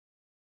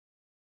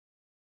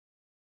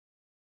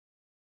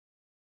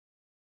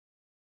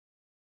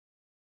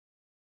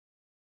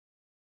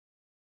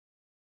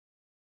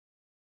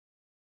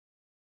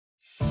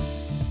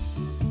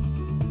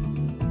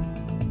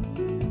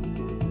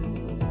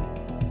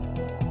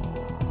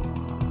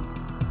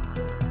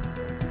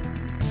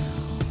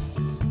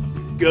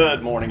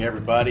Good morning,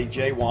 everybody.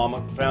 Jay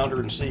Womack,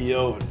 founder and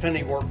CEO of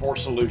Infinit-I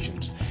Workforce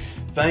Solutions.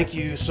 Thank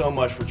you so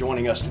much for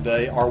joining us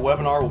today. Our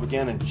webinar will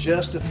begin in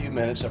just a few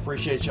minutes. I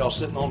appreciate y'all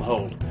sitting on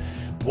hold.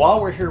 While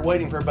we're here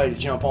waiting for everybody to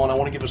jump on, I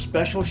want to give a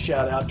special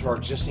shout out to our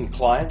existing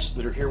clients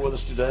that are here with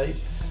us today.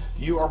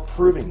 You are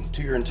proving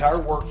to your entire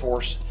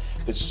workforce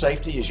that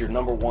safety is your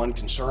number one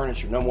concern,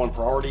 it's your number one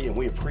priority, and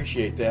we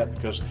appreciate that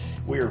because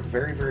we are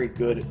very, very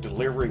good at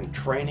delivering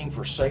training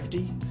for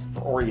safety, for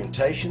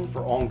orientation,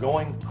 for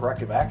ongoing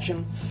corrective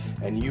action,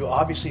 and you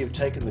obviously have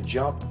taken the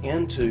jump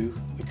into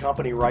the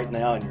company right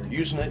now and you're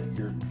using it,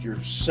 you're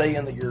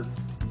saying that your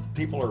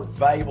people are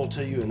valuable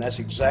to you, and that's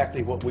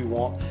exactly what we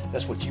want,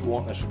 that's what you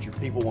want, that's what your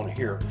people want to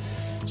hear.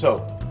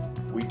 So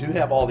we do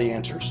have all the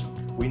answers.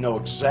 We know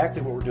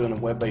exactly what we're doing in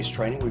web-based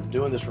training. We've been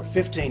doing this for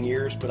 15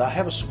 years, but I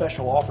have a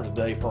special offer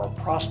today for our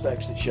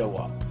prospects that show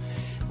up.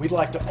 We'd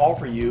like to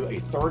offer you a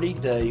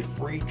 30-day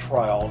free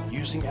trial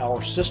using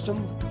our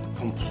system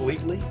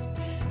completely.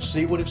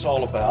 See what it's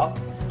all about.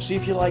 See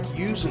if you like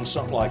using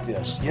something like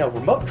this. You know,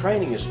 remote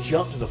training has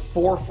jumped to the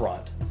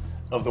forefront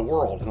of the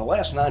world. In the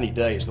last 90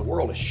 days, the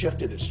world has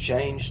shifted, it's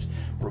changed.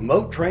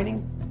 Remote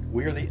training,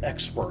 we are the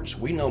experts.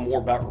 We know more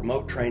about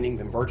remote training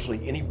than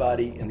virtually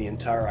anybody in the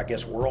entire,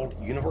 world,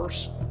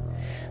 universe.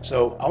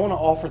 So I want to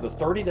offer the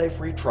 30-day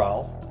free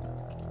trial.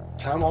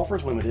 Time offer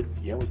is limited.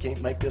 Yeah, we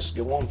can't make this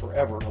go on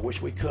forever. I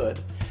wish we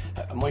could.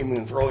 I'm even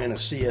going to throw in a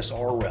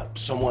CSR rep,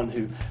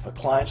 a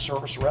client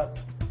service rep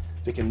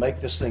that can make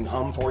this thing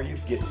hum for you,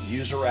 get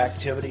user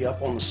activity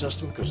up on the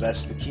system, because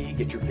that's the key,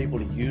 get your people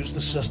to use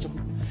the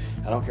system.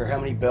 I don't care how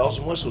many bells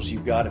and whistles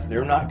you've got, if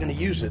they're not going to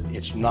use it,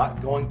 it's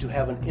not going to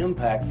have an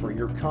impact for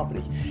your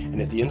company.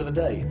 And at the end of the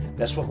day,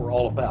 that's what we're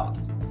all about.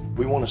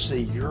 We want to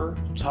see your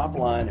top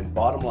line and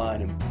bottom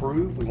line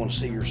improve. We want to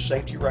see your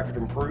safety record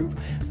improve.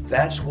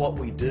 That's what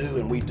we do,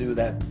 and we do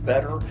that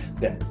better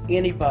than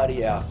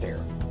anybody out there.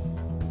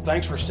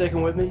 Thanks for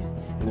sticking with me.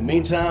 In the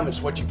meantime,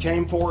 it's what you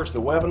came for. It's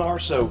the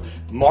webinar. So,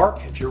 Mark,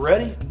 if you're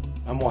ready,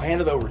 I'm going to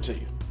hand it over to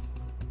you.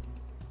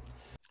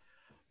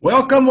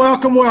 Welcome,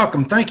 welcome,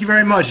 welcome. Thank you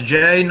very much,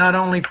 Jay, not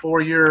only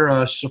for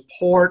your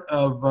support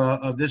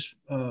of this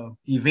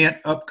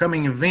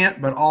upcoming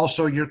event, but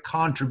also your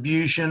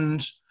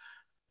contributions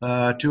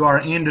to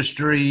our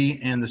industry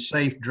and the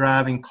safe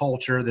driving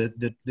culture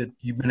that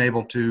you've been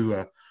able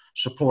to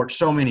support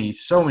so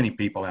many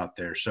people out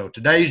there. So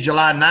today's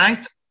July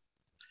 9th,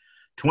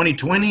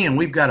 2020, and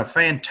we've got a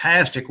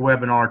fantastic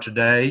webinar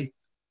today.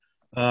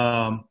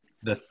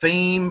 The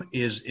theme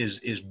is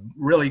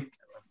really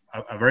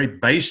a very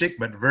basic,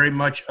 but very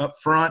much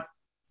upfront.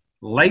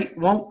 Late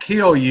won't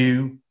kill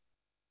you,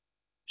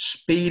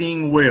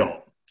 speeding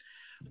will.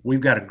 We've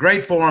got a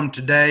great forum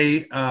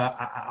today.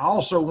 I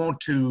also want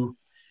to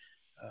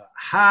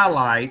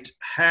highlight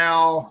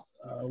how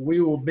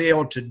we will be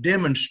able to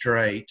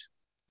demonstrate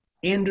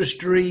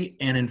industry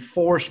and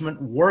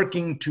enforcement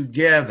working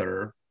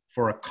together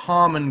for a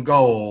common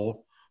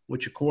goal,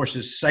 which of course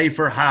is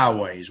safer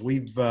highways.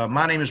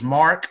 My name is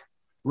Mark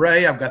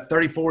Rhea. I've got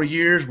 34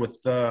 years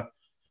with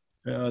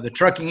the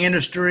trucking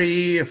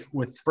industry,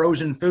 with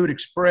Frozen Food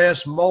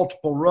Express,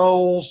 multiple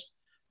roles,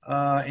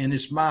 and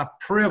it's my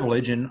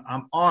privilege and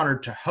I'm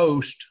honored to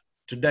host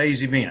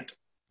today's event.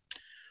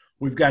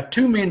 We've got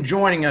two men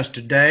joining us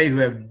today who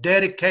have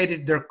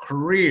dedicated their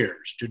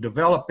careers to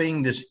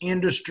developing this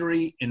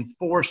industry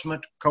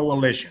enforcement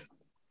coalition,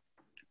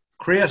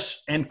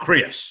 Chris and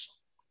Chris.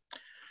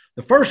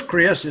 The first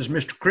Chris is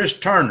Mr. Chris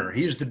Turner.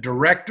 He's the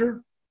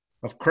Director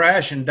of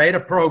Crash and Data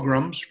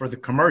Programs for the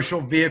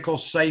Commercial Vehicle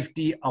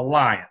Safety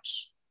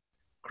Alliance.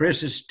 Chris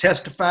has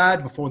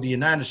testified before the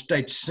United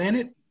States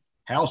Senate,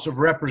 House of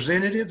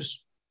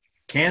Representatives,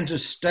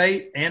 Kansas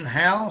State and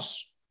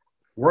House,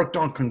 worked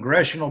on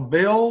congressional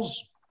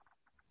bills,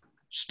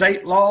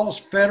 state laws,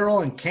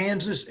 federal and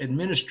Kansas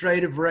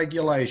administrative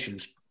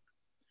regulations.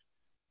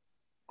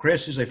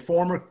 Chris is a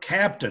former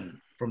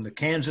captain from the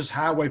Kansas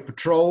Highway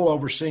Patrol,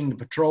 overseeing the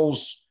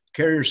patrol's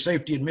Carrier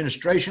Safety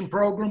Administration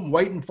Program,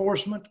 weight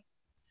enforcement,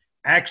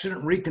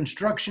 accident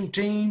reconstruction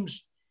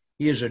teams.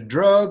 He is a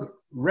drug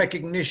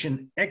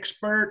recognition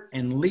expert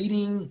and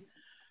leading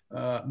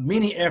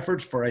many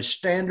efforts for a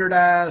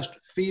standardized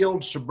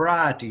field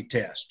sobriety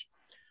test.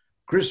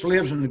 Chris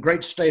lives in the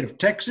great state of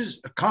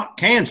Kansas,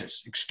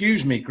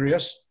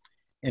 Chris,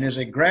 and is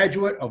a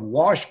graduate of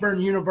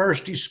Washburn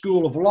University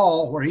School of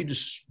Law, where he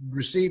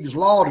received his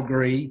law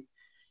degree,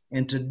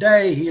 and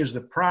today he is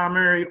the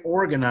primary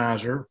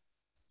organizer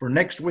for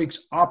next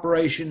week's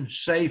Operation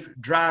Safe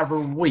Driver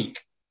Week.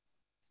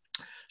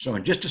 So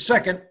in just a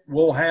second,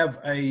 we'll have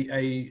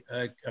a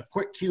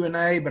quick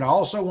Q&A, but I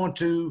also want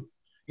to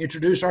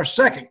introduce our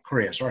second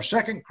Chris. Our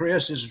second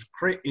Chris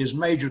is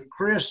Major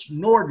Chris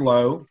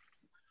Nordloh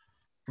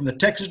from the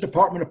Texas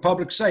Department of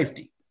Public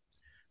Safety.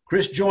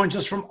 Chris joins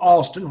us from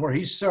Austin, where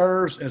he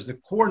serves as the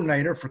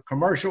coordinator for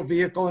commercial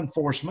vehicle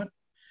enforcement.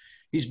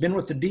 He's been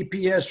with the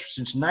DPS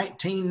since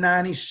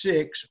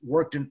 1996,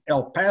 worked in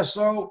El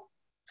Paso,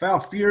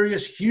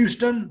 Falfurrias,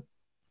 Houston,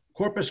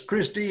 Corpus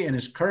Christi, and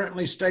is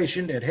currently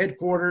stationed at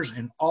headquarters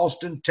in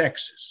Austin,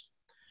 Texas.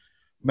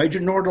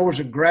 Major Nordloh is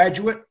a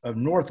graduate of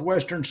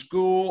Northwestern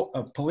School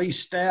of Police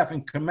Staff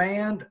and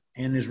Command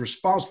and is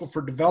responsible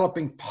for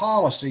developing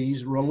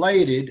policies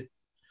related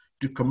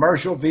to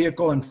commercial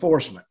vehicle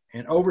enforcement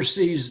and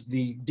oversees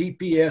the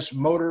DPS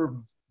Motor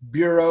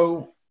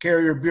Bureau,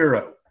 Carrier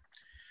Bureau,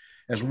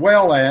 as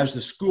well as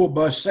the school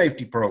bus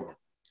safety program.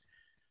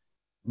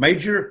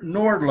 Major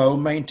Nordloh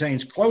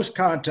maintains close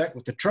contact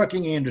with the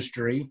trucking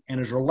industry and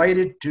is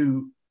related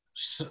to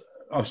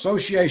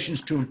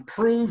associations to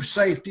improve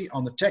safety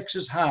on the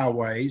Texas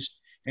highways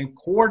and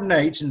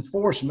coordinates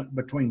enforcement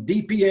between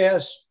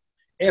DPS,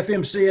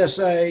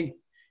 FMCSA,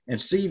 and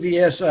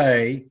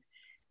CVSA,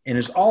 and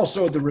is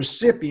also the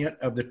recipient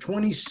of the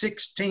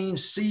 2016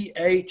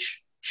 CH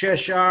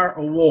Cheshire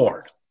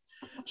Award.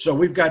 So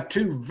we've got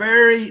two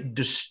very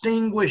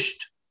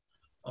distinguished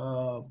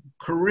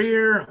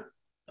career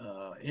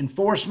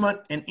enforcement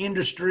and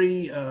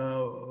industry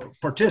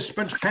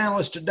participants,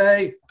 panelists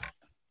today.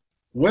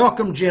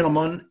 Welcome,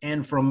 gentlemen,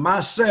 and from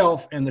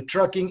myself and the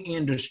trucking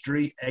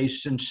industry, a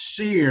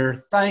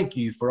sincere thank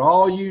you for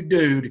all you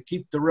do to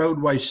keep the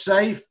roadway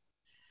safe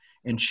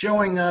and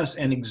showing us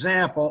an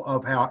example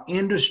of how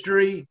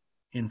industry,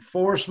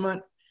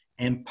 enforcement,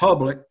 and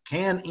public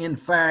can, in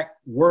fact,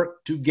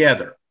 work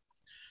together.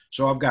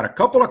 So I've got a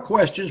couple of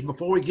questions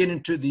before we get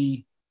into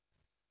the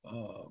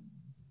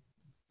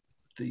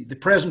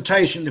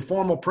presentation, the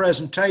formal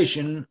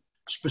presentation.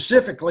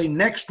 Specifically,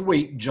 next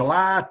week,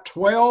 July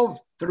 12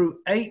 through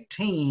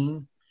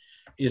 18,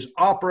 is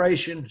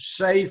Operation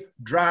Safe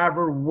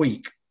Driver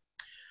Week.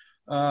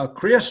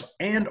 Chris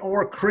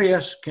and/or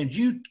Chris, could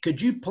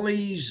you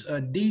please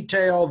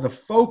detail the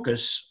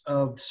focus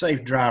of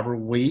Safe Driver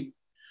Week?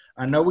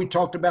 I know we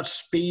talked about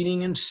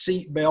speeding and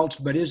seat belts,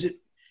 but is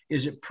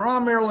it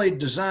primarily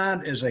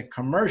designed as a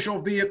commercial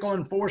vehicle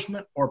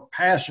enforcement or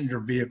passenger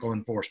vehicle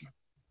enforcement?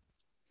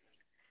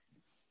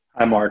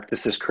 Hi, Mark.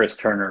 This is Chris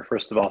Turner.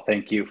 First of all,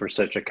 thank you for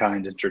such a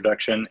kind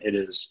introduction.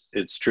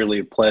 It's truly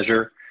a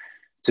pleasure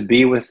to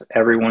be with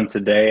everyone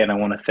today, and I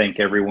want to thank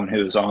everyone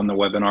who is on the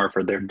webinar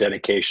for their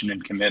dedication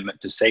and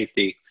commitment to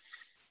safety.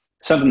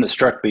 Something that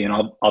struck me, and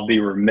I'll be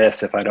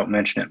remiss if I don't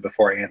mention it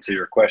before I answer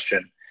your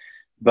question,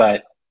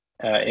 but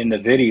in the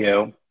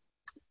video,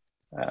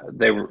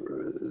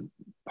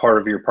 part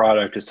of your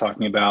product is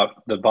talking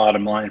about the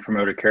bottom line for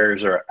motor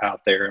carriers are out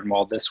there. And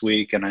while this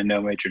week, and I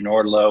know Major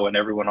Nordloh and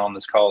everyone on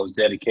this call is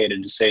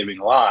dedicated to saving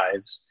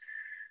lives,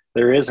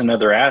 there is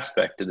another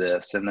aspect to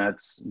this, and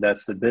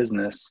that's the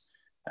business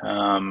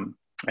and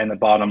the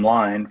bottom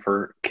line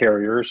for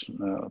carriers,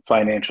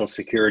 financial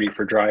security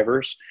for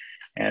drivers,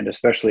 and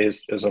especially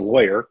as a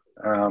lawyer,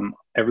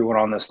 everyone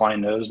on this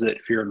line knows that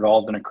if you're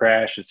involved in a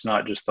crash, it's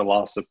not just the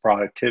loss of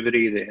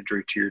productivity, the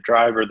injury to your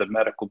driver, the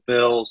medical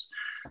bills,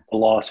 the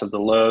loss of the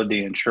load,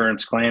 the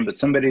insurance claim, but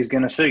somebody's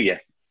going to sue you.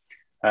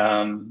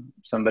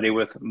 Somebody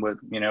with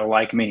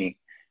like me,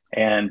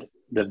 and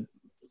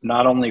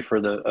not only for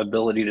the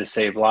ability to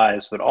save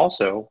lives, but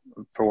also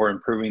for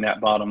improving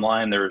that bottom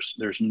line.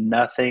 There's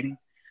nothing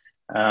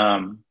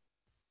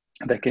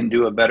that can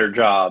do a better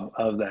job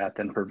of that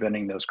than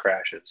preventing those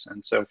crashes.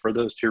 And so for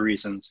those two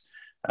reasons,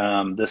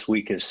 this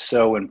week is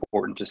so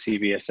important to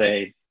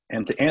CVSA.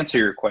 And to answer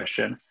your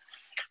question,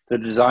 the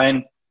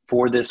design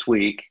for this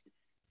week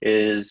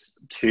is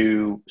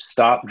to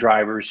stop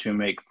drivers who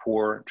make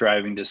poor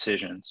driving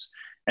decisions.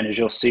 And as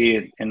you'll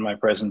see in my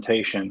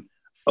presentation,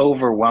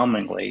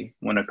 overwhelmingly,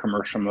 when a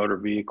commercial motor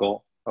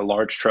vehicle, a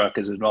large truck,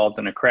 is involved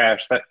in a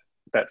crash,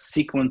 that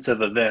sequence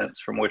of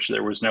events from which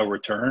there was no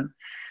return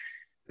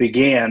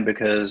began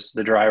because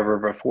the driver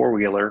of a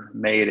four-wheeler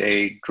made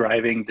a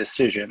driving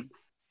decision,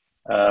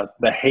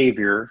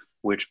 behavior,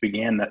 which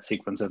began that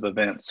sequence of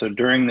events. So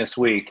during this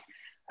week,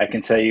 I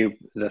can tell you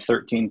the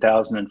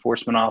 13,000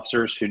 enforcement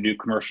officers who do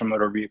commercial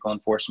motor vehicle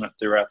enforcement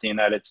throughout the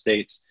United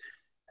States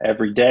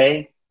every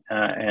day,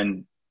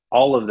 and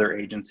all of their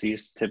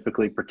agencies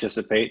typically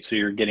participate. So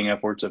you're getting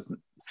upwards of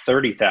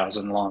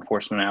 30,000 law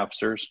enforcement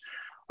officers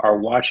are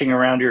watching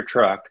around your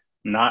truck,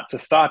 not to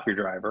stop your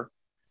driver.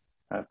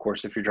 Of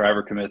course, if your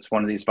driver commits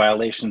one of these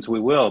violations, we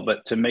will,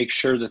 but to make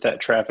sure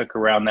that traffic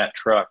around that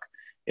truck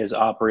is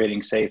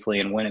operating safely.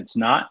 And when it's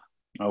not,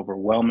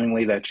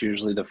 overwhelmingly, that's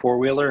usually the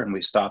four-wheeler, and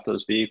we stop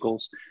those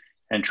vehicles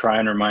and try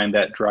and remind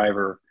that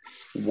driver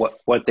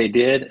what they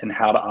did and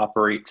how to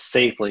operate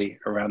safely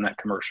around that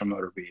commercial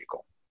motor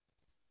vehicle.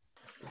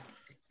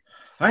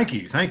 Thank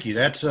you.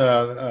 That's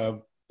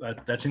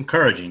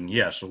encouraging.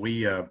 Yes.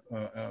 The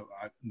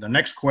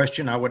next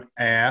question I would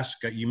ask,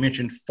 you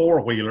mentioned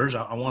four-wheelers.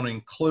 I want to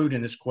include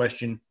in this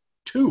question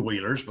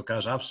two-wheelers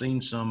because I've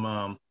seen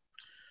some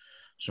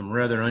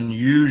rather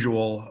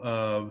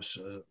unusual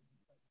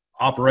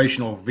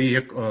operational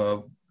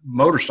vehicle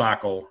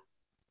motorcycle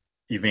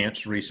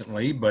events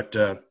recently. But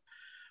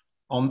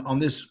on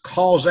this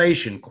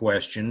causation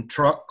question,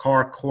 truck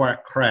car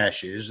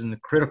crashes and the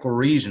critical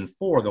reason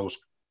for those.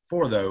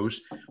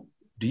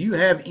 Do you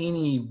have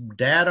any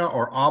data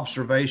or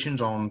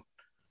observations on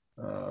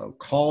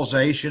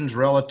causations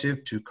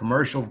relative to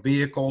commercial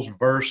vehicles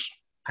versus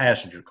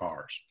passenger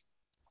cars?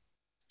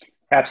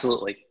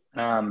 Absolutely.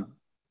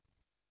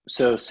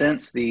 So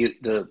since the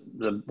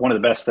one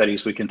of the best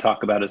studies we can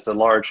talk about is the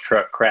large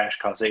truck crash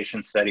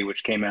causation study,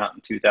 which came out in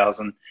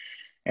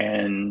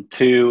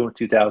 2002,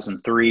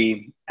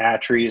 2003,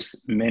 ATRI's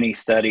many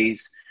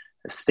studies,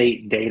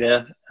 state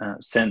data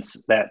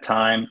since that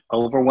time,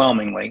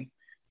 overwhelmingly,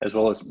 as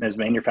well as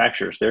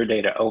manufacturers, their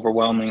data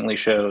overwhelmingly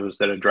shows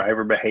that a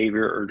driver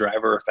behavior or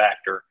driver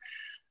factor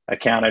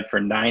accounted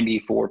for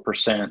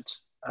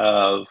 94%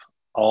 of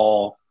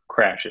all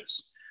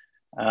crashes.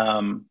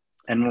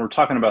 And when we're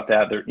talking about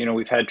that,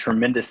 we've had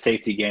tremendous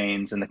safety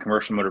gains in the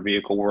commercial motor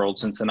vehicle world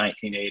since the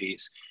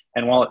 1980s.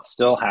 And while it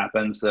still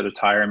happens that a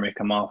tire may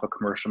come off a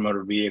commercial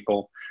motor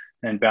vehicle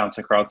and bounce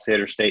across the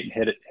interstate and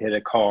hit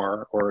a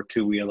car or a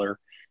two-wheeler,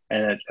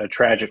 and a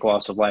tragic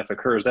loss of life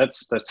occurs,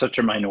 that's such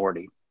a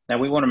minority. Now,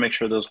 we want to make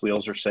sure those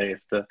wheels are safe,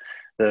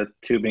 the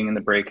tubing and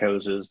the brake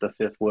hoses, the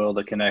fifth wheel,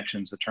 the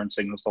connections, the turn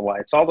signals, the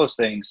lights, all those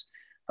things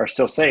are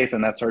still safe,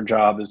 and that's our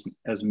job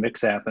as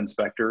mix-app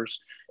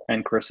inspectors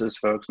and Chris's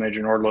folks,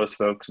 Major Nordloh's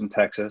folks in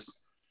Texas.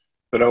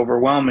 But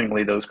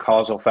overwhelmingly, those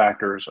causal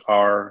factors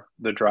are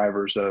the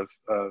drivers of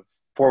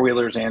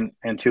four-wheelers and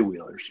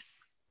two-wheelers.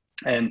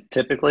 And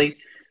typically,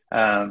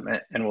 and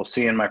we'll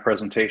see in my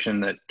presentation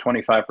that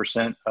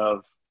 25%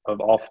 of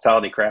all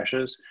fatality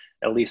crashes,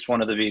 at least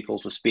one of the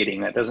vehicles was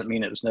speeding. That doesn't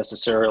mean it was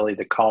necessarily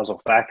the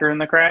causal factor in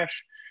the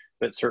crash,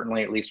 but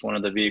certainly at least one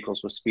of the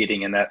vehicles was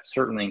speeding, and that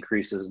certainly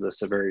increases the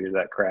severity of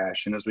that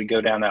crash. And as we go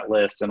down that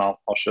list, and I'll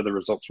show the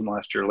results from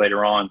last year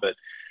later on, but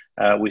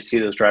we see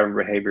those driver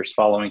behaviors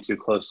following too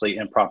closely,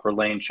 improper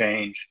lane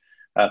change,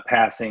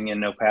 passing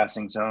in no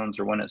passing zones,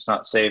 or when it's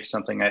not safe,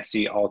 something I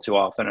see all too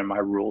often in my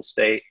rural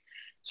state.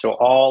 So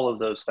all of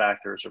those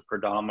factors are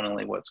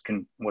predominantly what's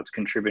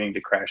contributing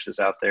to crashes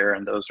out there,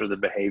 and those are the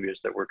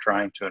behaviors that we're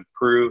trying to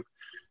improve,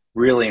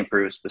 really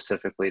improve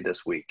specifically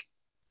this week.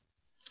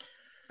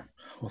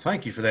 Well,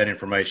 thank you for that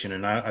information.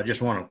 And I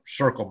just want to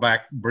circle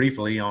back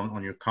briefly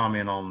on your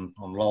comment on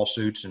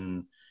lawsuits.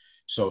 And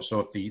so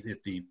if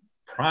the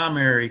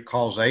primary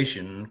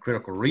causation,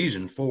 critical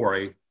reason for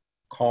a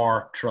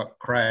car truck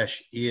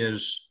crash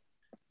is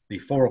the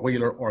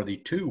four-wheeler or the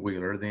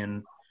two-wheeler,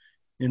 then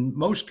in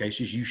most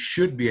cases you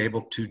should be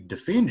able to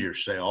defend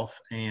yourself.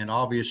 And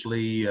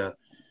obviously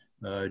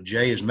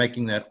Jay is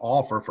making that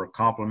offer for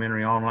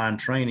complimentary online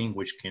training,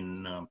 which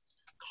can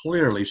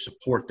clearly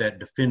support that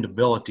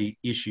defendability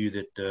issue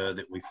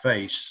that we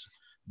face,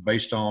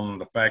 based on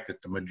the fact that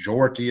the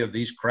majority of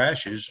these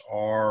crashes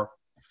are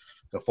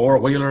the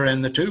four-wheeler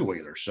and the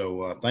two-wheeler.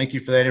 So thank you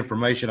for that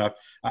information.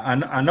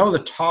 I know the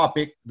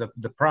topic,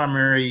 the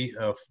primary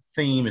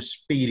theme is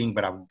speeding,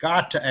 but I've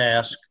got to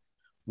ask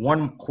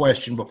one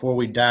question before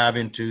we dive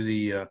into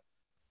the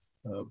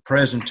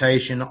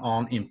presentation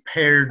on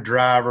impaired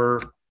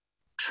driver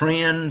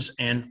trends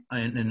and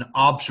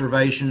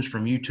observations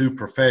from you two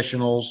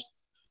professionals,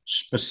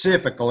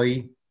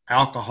 specifically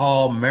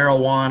alcohol,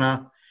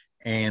 marijuana,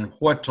 and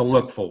what to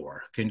look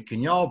for. Can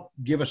y'all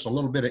give us a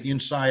little bit of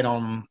insight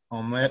on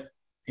that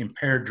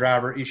impaired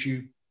driver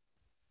issue?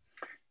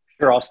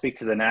 Sure, I'll speak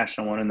to the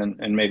national one,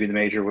 and maybe the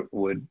Major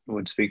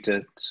would speak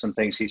to some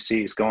things he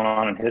sees going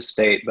on in his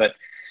state. But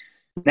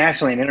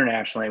nationally and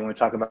internationally, when we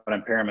talk about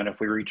impairment,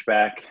 if we reach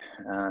back,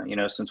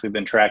 since we've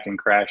been tracking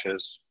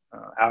crashes,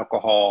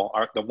 alcohol,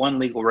 the one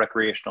legal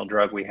recreational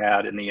drug we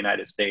had in the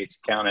United States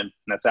counted, and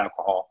that's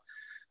alcohol,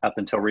 up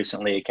until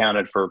recently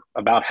accounted for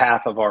about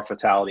half of our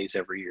fatalities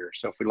every year.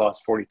 So if we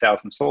lost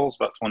 40,000 souls,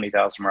 about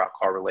 20,000 were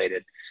alcohol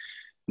related.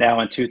 Now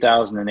in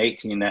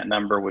 2018, that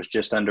number was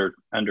just under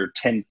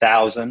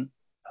 10,000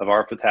 of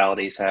our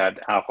fatalities had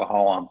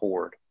alcohol on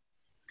board.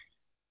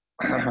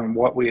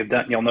 What we have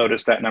done, you'll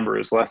notice that number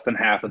is less than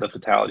half of the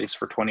fatalities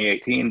for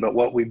 2018. But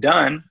what we've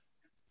done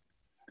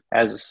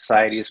as a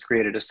society is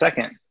created a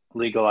second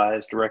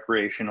legalized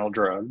recreational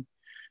drug,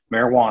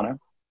 marijuana,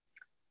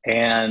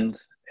 and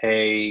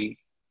a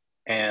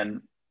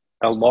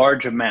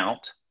large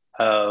amount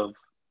of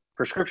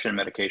prescription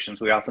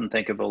medications. We often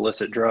think of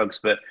illicit drugs,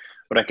 but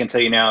what I can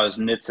tell you now is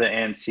NHTSA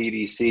and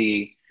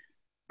CDC,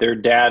 their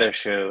data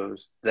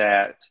shows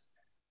that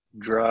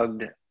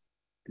drug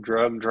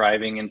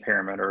driving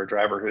impairment, or a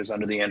driver who's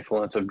under the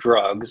influence of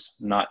drugs,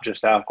 not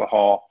just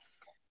alcohol,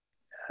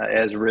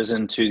 has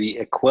risen to the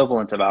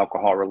equivalent of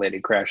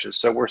alcohol-related crashes.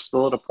 So we're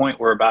still at a point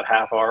where about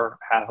half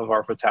of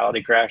our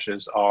fatality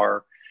crashes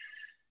are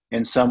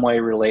in some way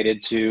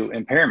related to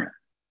impairment.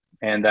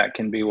 And that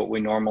can be what we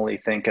normally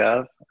think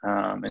of.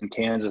 In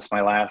Kansas,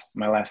 my last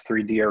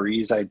 3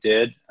 DREs I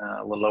did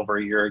a little over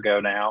a year ago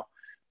now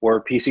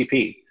were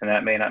PCP. And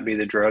that may not be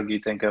the drug you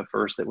think of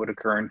first that would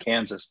occur in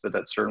Kansas, but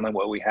that's certainly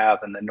what we have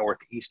in the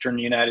northeastern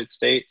United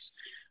States.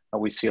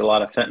 We see a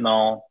lot of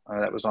fentanyl.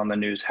 That was on the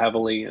news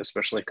heavily,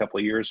 especially a couple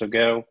of years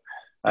ago.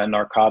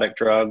 Narcotic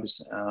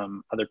drugs,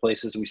 other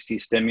places we see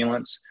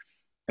stimulants.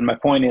 And my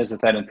point is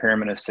that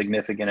impairment is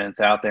significant, and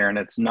it's out there, and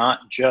it's not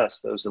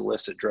just those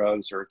illicit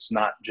drugs, or it's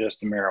not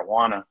just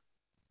marijuana.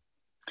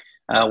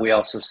 We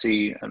also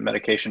see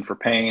medication for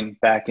pain,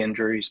 back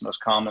injuries, most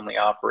common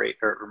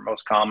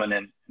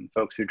in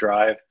folks who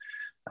drive,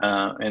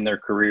 in their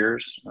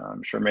careers.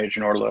 I'm sure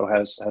Major Nordloh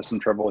has some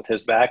trouble with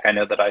his back. I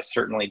know that I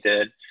certainly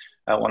did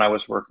when I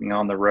was working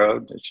on the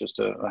road. It's just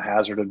a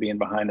hazard of being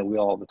behind the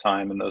wheel all the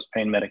time, and those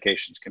pain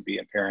medications can be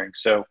impairing.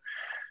 So,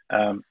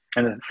 and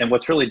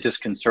what's really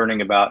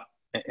disconcerting about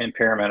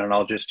impairment, and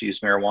I'll just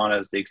use marijuana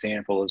as the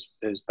example,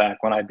 is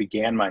back when I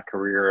began my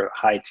career,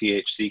 high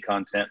THC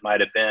content might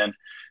have been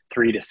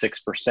 3 to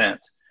 6%.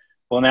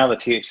 Well, now the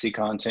THC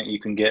content you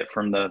can get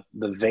from the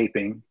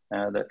vaping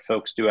that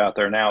folks do out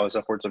there now is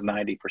upwards of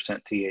 90%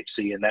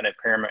 THC, and that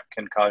impairment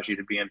can cause you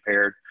to be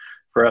impaired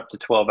for up to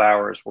 12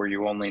 hours, where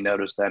you only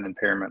notice that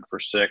impairment for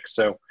 6.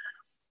 So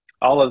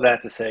all of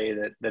that to say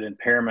that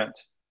impairment,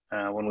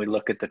 when we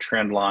look at the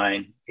trend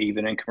line,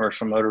 even in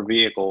commercial motor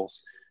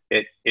vehicles,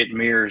 it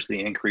mirrors the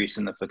increase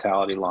in the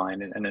fatality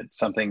line, and it's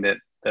something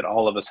that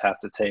all of us have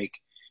to take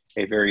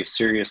a very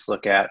serious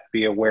look at,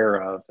 be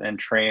aware of, and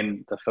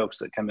train the folks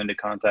that come into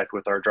contact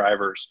with our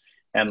drivers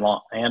and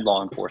law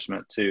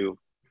enforcement to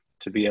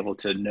be able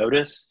to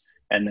notice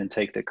and then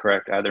take the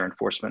correct either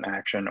enforcement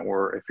action,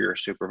 or if you're a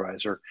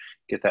supervisor,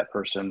 get that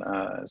person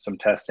some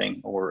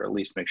testing, or at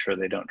least make sure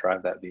they don't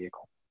drive that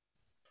vehicle.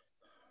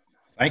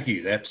 Thank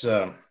you. That's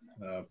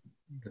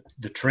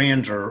the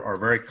trends are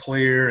very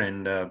clear,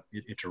 and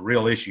it's a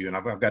real issue. And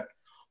I've got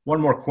one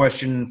more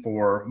question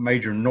for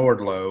Major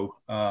Nordloh.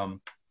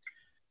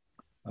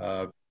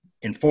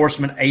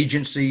 Enforcement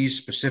agencies,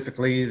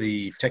 specifically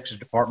the Texas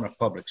Department of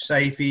Public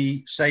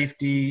Safety,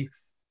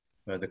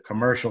 the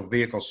Commercial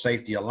Vehicle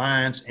Safety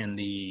Alliance, and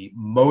the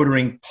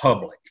motoring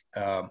public.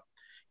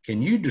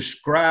 Can you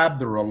describe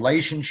the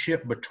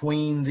relationship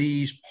between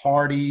these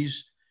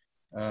parties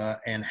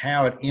and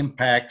how it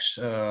impacts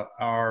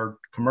our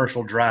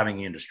commercial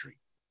driving industry?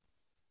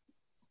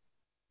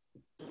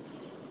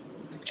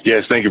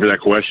 Yes, thank you for that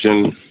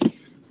question.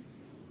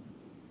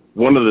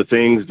 One of the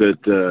things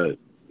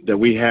that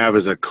we have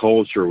as a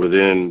culture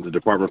within the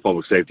Department of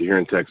Public Safety here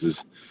in Texas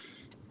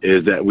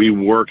is that we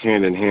work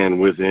hand in hand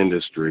with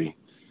industry.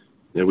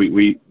 And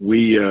we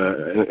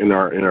in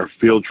our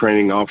field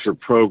training officer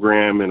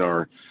program, and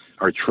our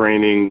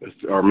training,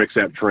 our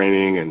mix-up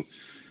training,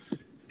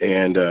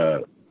 and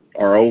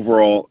our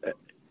overall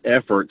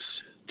efforts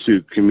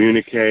to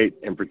communicate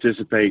and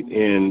participate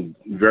in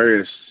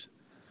various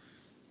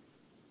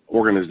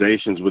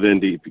organizations within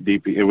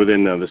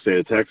within the state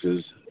of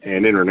Texas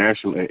and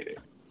internationally.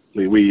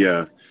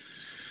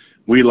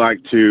 We like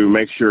to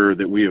make sure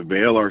that we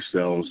avail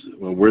ourselves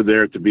when we're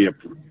there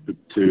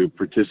to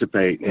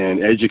participate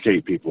and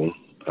educate people.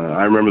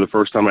 I remember the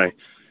first time I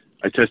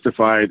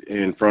testified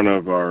in front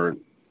of our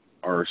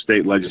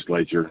state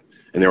legislature,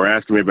 and they were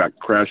asking me about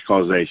crash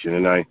causation,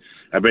 and I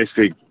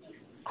basically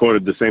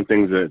quoted the same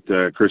things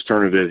that Chris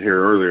Turner did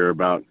here earlier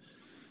about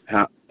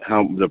how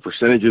the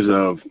percentages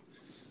of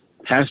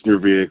passenger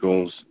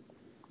vehicles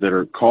that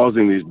are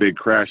causing these big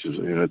crashes.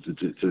 You know,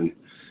 it's a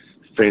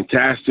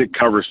fantastic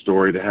cover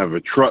story to have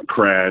a truck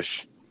crash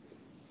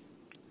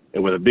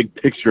and with a big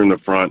picture in the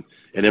front,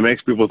 and it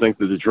makes people think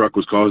that the truck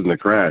was causing the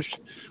crash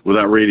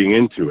without reading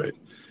into it.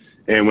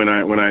 And when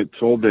I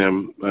told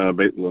them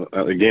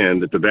again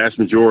that the vast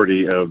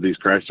majority of these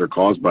crashes are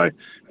caused by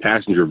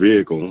passenger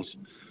vehicles,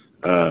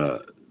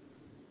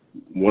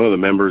 one of the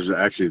members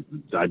actually,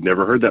 I'd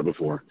never heard that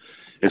before.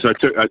 And so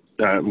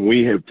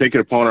we have taken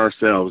upon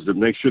ourselves to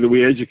make sure that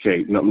we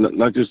educate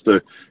not just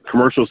the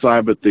commercial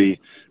side, but the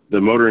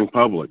motoring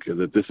public,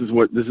 that this is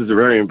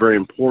very, very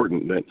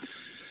important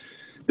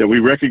that we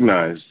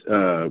recognize,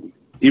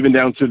 even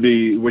down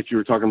to what you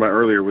were talking about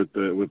earlier with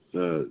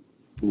the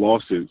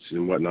lawsuits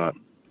and whatnot,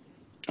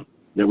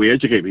 that we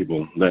educate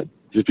people that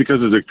just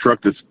because of the truck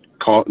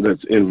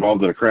that's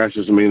involved in a crash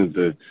doesn't mean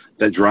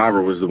that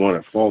driver was the one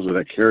at fault, or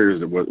that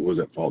carrier was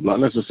at fault. Not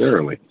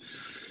necessarily.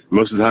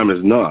 Most of the time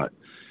it's not.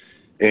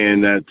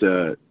 And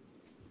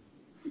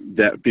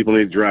that people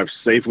need to drive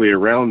safely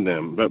around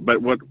them.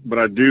 But what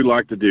I do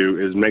like to do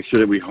is make sure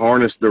that we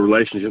harness the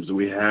relationships that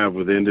we have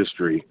with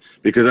industry,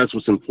 because that's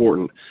what's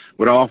important.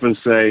 What I often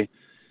say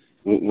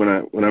when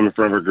I'm in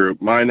front of a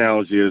group, my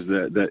analogy is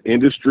that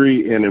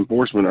industry and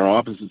enforcement are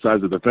opposite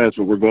sides of the fence,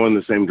 but we're going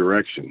the same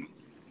direction.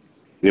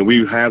 You know,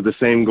 we have the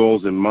same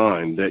goals in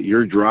mind, that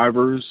your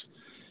drivers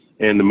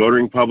and the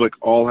motoring public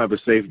all have a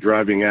safe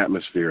driving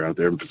atmosphere out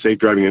there, a safe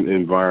driving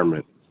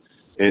environment.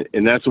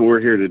 And that's what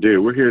we're here to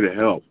do. We're here to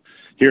help.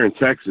 Here in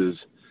Texas,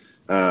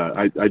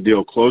 I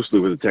deal closely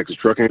with the Texas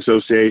Trucking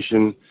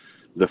Association,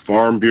 the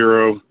Farm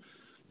Bureau,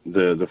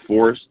 the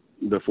forest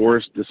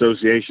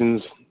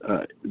associations.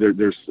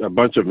 There's a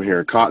bunch of them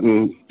here.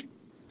 Cotton,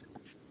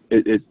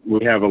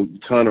 we have a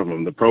ton of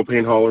them. The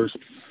propane haulers,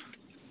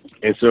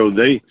 and so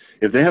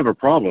if they have a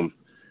problem,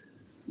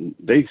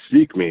 they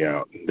seek me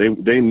out.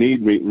 They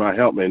need my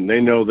help, and they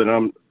know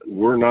that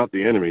we're not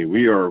the enemy.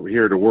 We are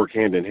here to work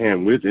hand in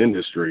hand with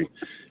industry.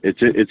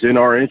 It's in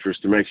our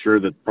interest to make sure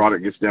that the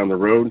product gets down the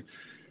road,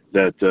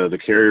 that the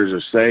carriers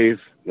are safe,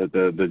 that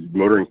the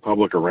motoring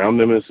public around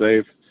them is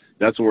safe.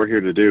 That's what we're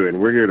here to do,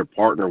 and we're here to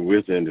partner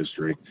with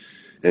industry.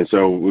 And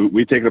so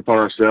we take it upon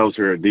ourselves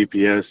here at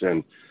DPS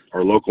and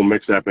our local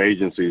mix-up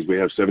agencies. We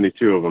have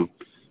 72 of them.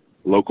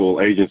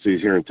 local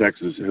agencies here in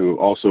Texas who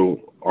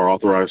also are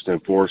authorized to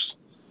enforce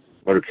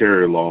motor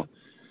carrier law,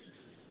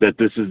 that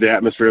this is the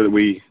atmosphere that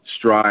we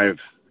strive.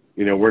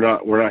 You know, we're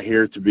not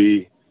here to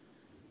be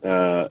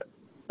an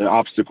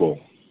obstacle.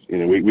 You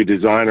know, we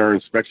design our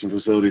inspection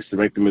facilities to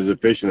make them as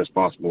efficient as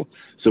possible,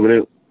 so we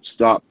don't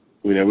stop.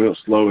 You know, we don't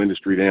slow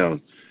industry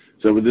down.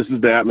 So this is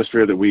the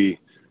atmosphere that we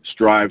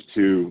strive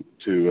to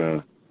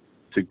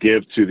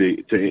give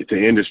to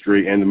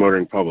industry and the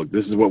motoring public.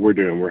 This is what we're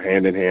doing. We're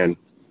hand in hand.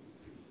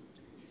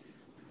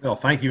 Well,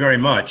 thank you very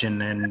much, and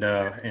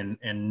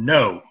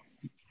no,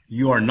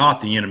 you are not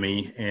the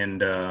enemy,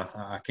 and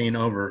I can't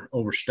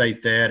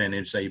overstate that. And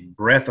it's a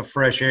breath of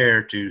fresh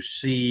air to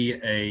see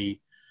a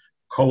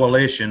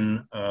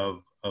coalition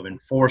of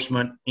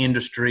enforcement,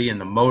 industry, and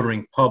the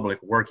motoring public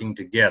working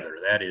together.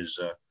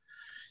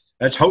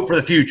 That's hope for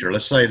the future.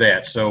 Let's say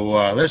that. So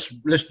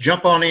let's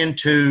jump on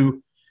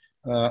into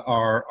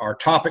our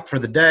topic for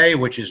the day,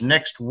 which is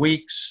next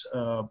week's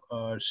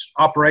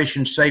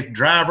Operation Safe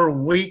Driver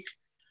Week.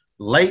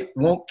 Late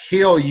won't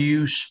kill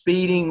you,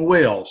 speeding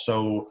will.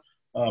 So,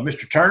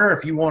 Mr. Turner,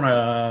 if you want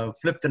to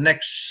flip the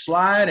next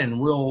slide, and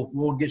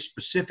we'll get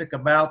specific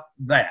about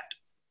that.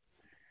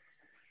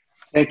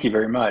 Thank you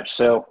very much.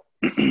 So,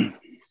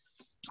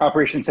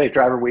 Operation Safe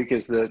Driver Week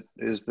is the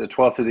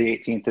 12th through the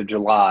 18th of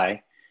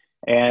July,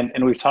 and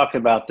we've talked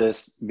about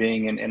this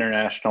being an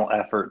international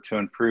effort to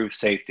improve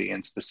safety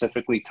and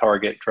specifically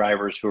target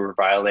drivers who are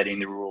violating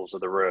the rules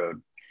of the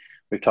road.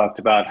 We've talked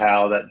about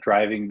how that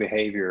driving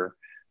behavior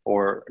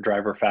or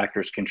driver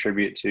factors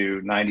contribute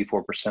to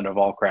 94% of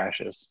all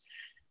crashes.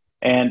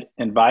 And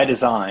by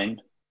design,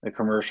 the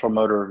commercial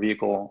motor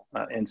vehicle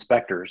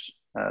inspectors,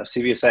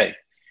 CVSA,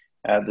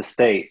 the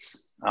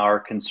states are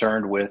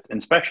concerned with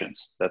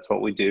inspections. That's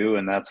what we do,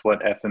 and that's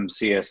what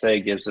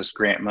FMCSA gives us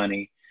grant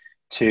money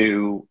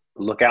to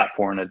look out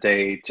for on a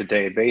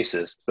day-to-day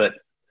basis. But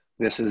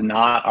this is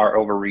not our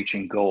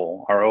overreaching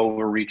goal. Our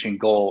overreaching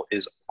goal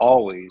is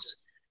always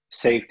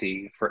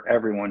safety for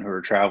everyone who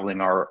are traveling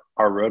our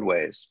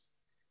roadways.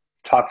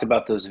 Talked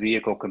about those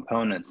vehicle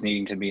components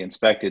needing to be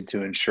inspected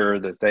to ensure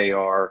that they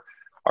are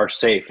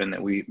safe and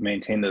that we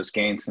maintain those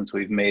gains since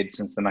we've made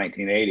since the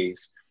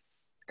 1980s.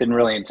 Didn't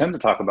really intend to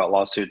talk about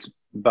lawsuits,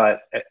 but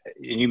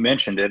you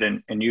mentioned it,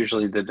 and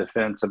usually the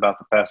defense about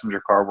the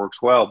passenger car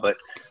works well, but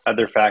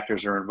other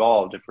factors are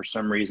involved. If for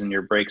some reason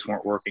your brakes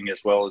weren't working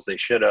as well as they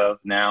should have,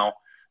 now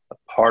a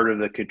part of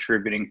the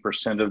contributing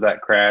percent of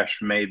that crash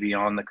may be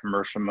on the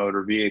commercial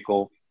motor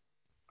vehicle,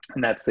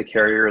 and that's the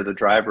carrier or the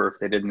driver if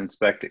they didn't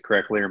inspect it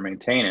correctly or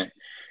maintain it.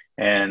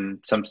 And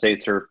some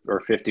states are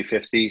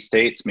 50-50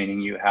 states,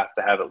 meaning you have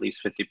to have at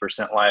least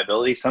 50%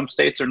 liability. Some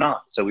states are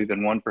not. So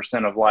even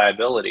 1% of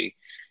liability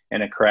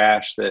in a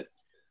crash that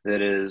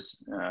is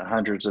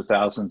hundreds of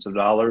thousands of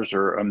dollars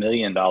or $1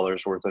 million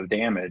worth of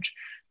damage,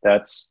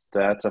 that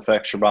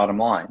affects your bottom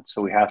line.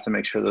 So we have to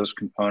make sure those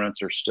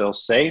components are still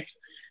safe.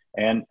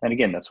 And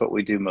again, that's what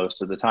we do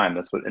most of the time.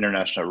 That's what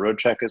International Road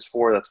Check is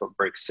for. That's what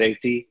Brake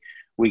Safety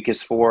Week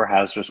is for.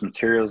 Hazardous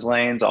materials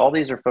lanes. All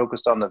these are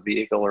focused on the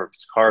vehicle or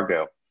its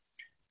cargo.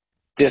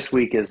 This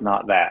week is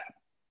not that.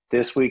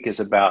 This week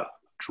is about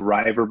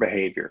driver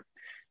behavior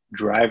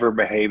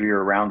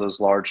around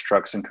those large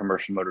trucks and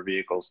commercial motor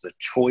vehicles, the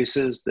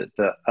choices that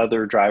the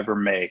other driver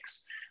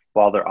makes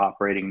while they're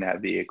operating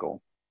that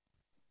vehicle.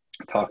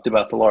 Talked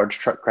about the large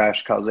truck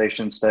crash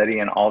causation study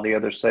and all the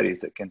other studies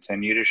that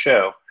continue to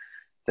show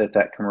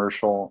that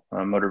commercial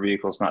motor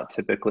vehicle is not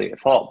typically at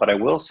fault. But I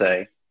will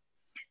say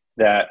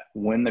that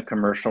when the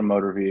commercial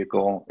motor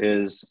vehicle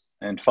is,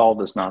 and fault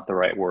is not the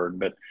right word,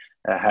 but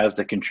has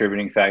the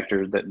contributing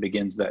factor that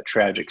begins that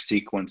tragic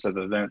sequence of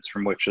events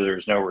from which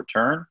there's no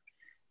return,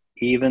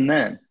 even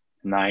then,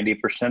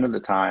 90% of the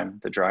time,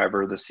 the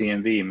driver of the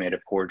CMV made a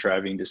poor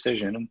driving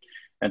decision.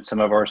 And some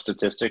of our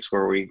statistics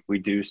where we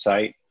do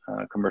cite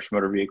commercial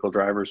motor vehicle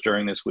drivers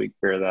during this week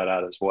bear that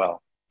out as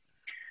well.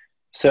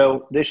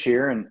 So this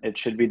year, and it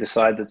should be the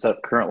slide that's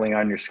up currently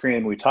on your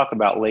screen, we talk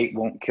about late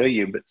won't kill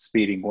you, but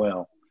speeding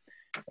will.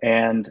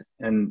 And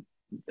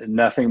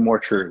nothing more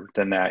true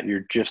than that.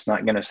 You're just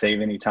not going to save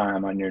any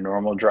time on your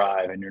normal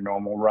drive and your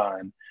normal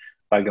run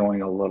by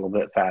going a little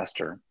bit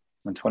faster.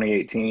 In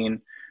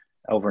 2018,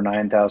 over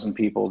 9,000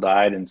 people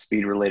died in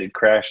speed-related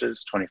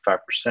crashes,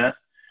 25%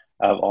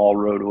 of all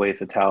roadway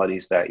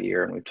fatalities that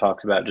year. And we've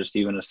talked about just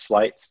even a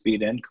slight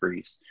speed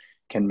increase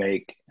can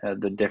make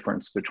the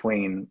difference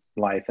between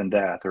life and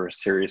death or a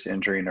serious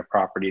injury in a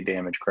property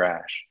damage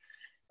crash.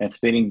 And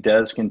speeding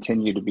does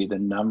continue to be the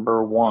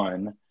number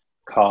one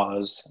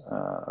cause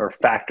or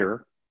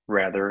factor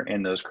rather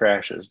in those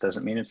crashes.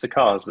 Doesn't mean it's the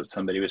cause, but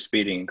somebody was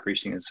speeding,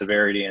 increasing in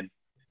severity. And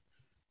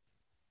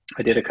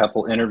I did a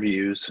couple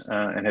interviews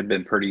and had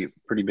been pretty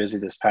busy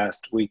this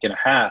past week and a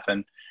half.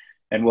 And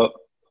what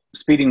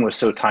speeding was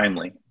so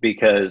timely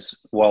because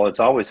while it's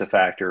always a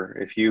factor,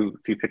 if you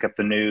pick up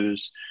the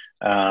news,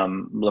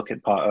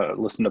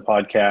 listen to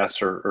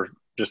podcasts or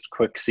just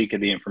quick seek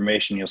of the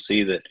information, you'll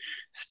see that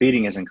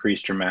speeding has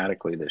increased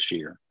dramatically this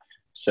year.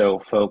 So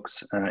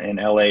folks in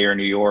LA or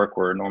New York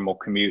where normal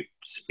commute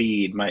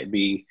speed might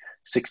be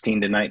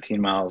 16 to 19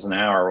 miles an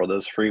hour. Well,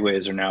 those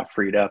freeways are now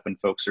freed up and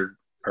folks are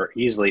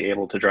easily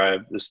able to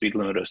drive the speed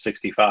limit of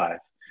 65.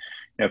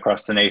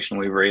 Across the nation,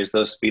 we've raised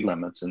those speed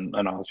limits, and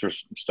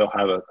officers still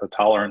have a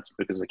tolerance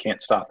because they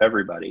can't stop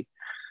everybody.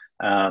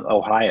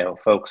 Ohio,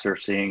 folks are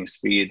seeing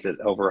speeds at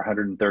over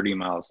 130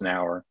 miles an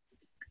hour.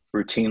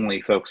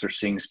 Routinely, folks are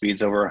seeing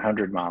speeds over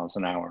 100 miles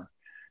an hour.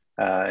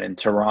 In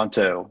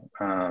Toronto,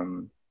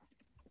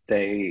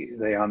 they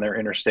on their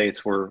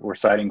interstates were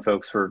citing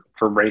folks for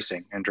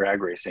racing and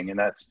drag racing. And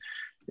that's,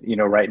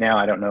 right now,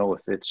 I don't know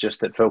if it's just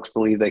that folks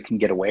believe they can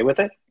get away with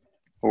it,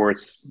 or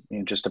it's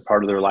just a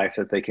part of their life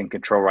that they can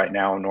control right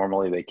now and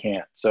normally they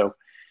can't. So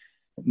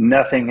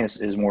nothing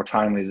is more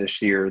timely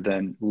this year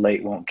than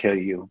late won't kill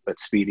you, but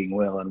speeding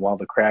will. And while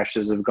the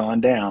crashes have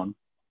gone down,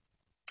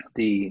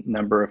 the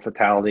number of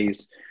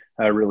fatalities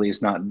really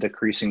is not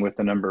decreasing with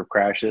the number of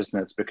crashes.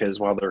 And that's because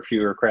while there are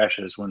fewer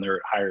crashes, when they're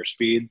at higher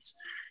speeds,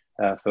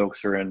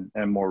 folks are in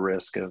more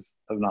risk of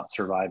not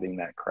surviving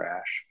that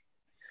crash.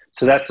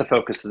 So that's the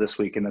focus of this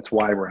week, and that's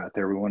why we're out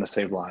there. We want to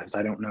save lives.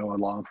 I don't know a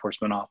law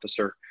enforcement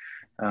officer,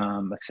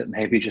 except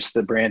maybe just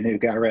the brand new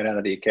guy right out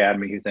of the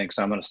academy who thinks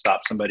I'm going to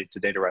stop somebody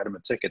today to write them a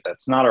ticket.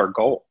 That's not our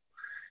goal.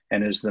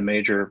 And as the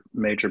major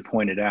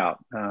pointed out,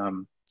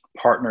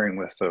 partnering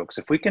with folks,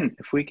 if we can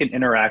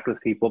interact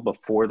with people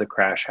before the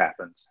crash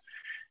happens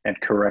and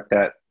correct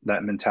that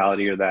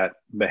mentality or that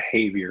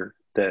behavior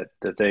that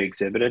they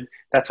exhibited,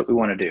 that's what we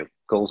want to do.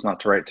 Goal is not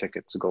to write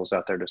tickets. The goal is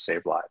out there to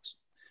save lives.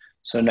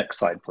 So next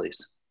slide,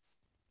 please.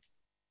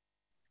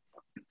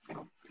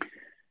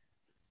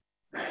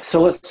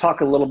 So let's talk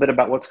a little bit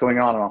about what's going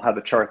on, and I'll have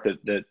a chart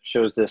that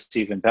shows this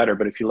even better.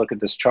 But if you look at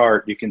this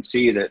chart, you can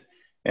see that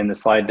in the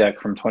slide deck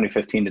from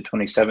 2015 to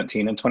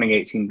 2017, and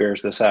 2018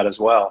 bears this out as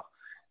well,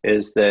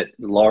 is that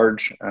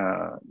large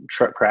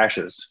truck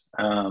crashes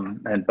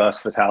and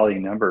bus fatality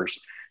numbers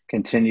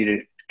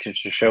continue to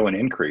show an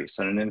increase,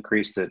 and an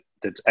increase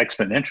that's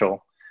exponential.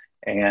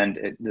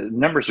 And the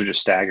numbers are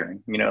just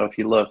staggering. If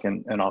you look,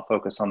 and I'll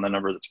focus on the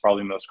number that's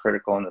probably most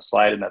critical in the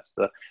slide, and that's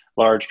the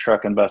large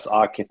truck and bus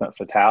occupant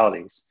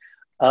fatalities,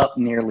 up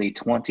nearly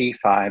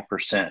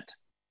 25%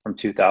 from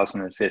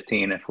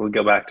 2015. If we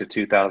go back to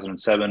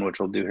 2007, which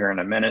we'll do here in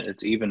a minute,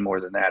 it's even more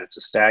than that. It's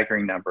a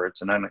staggering number.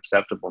 It's an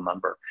unacceptable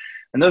number.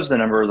 And those are the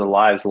number of the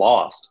lives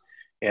lost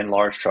in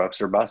large trucks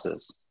or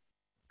buses.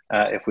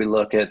 If we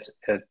look at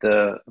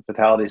the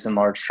fatalities in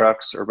large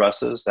trucks or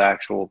buses, the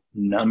actual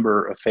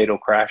number of fatal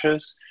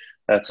crashes,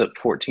 that's up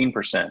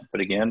 14%. But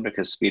again,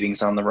 because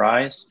speeding's on the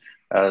rise,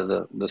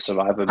 the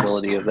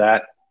survivability of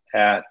that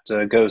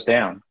goes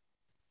down.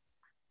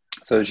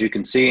 So as you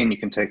can see, and you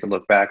can take a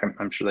look back,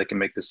 I'm sure they can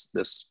make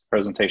this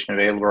presentation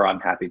available, or I'm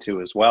happy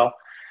to as well.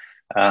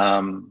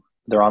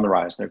 They're on the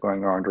rise. They're going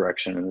in our own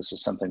direction, and this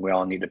is something we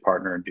all need to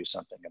partner and do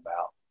something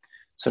about.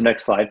 So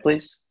next slide,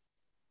 please.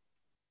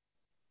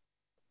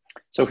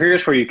 So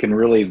here's where you can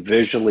really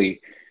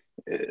visually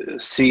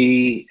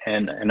see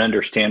and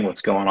understand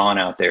what's going on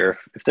out there.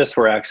 If this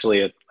were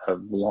actually a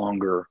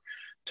longer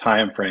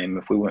time frame,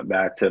 if we went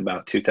back to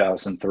about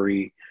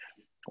 2003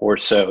 or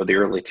so, the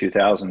early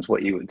 2000s,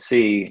 what you would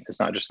see is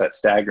not just that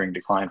staggering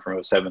decline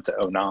from 07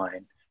 to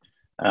 09,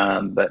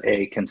 but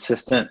a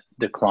consistent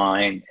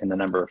decline in the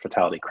number of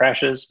fatality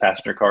crashes,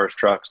 passenger cars,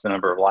 trucks, the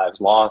number of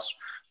lives lost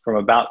from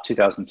about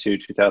 2002,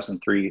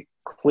 2003,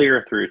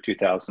 clear through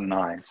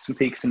 2009. Some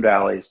peaks and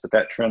valleys, but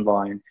that trend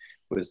line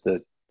was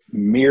the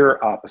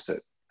mirror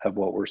opposite of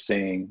what we're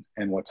seeing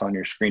and what's on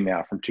your screen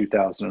now from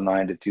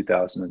 2009 to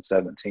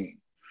 2017.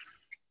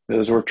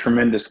 Those were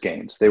tremendous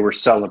gains. They were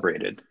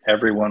celebrated.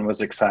 Everyone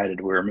was excited.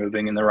 We were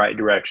moving in the right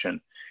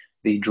direction.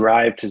 The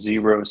drive to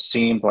zero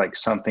seemed like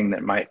something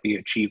that might be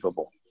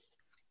achievable.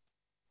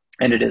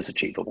 And it is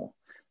achievable.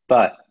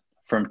 But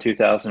from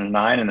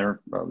 2009, and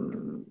there are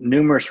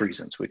numerous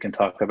reasons. We can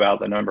talk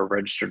about the number of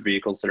registered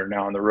vehicles that are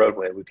now on the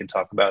roadway. We can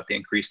talk about the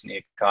increase in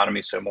the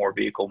economy, so more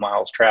vehicle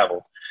miles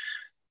traveled.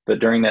 But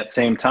during that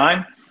same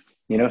time,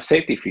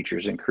 safety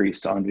features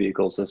increased on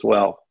vehicles as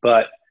well.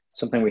 But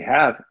something we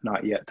have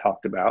not yet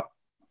talked about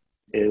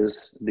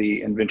is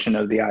the invention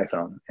of the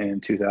iPhone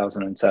in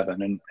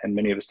 2007. And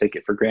many of us take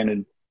it for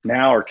granted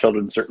now. Our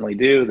children certainly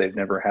do. They've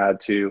never had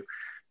to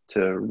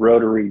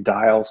rotary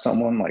dial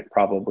someone, like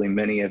probably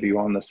many of you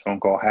on this phone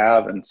call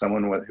have, and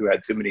someone who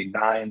had too many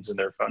nines in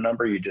their phone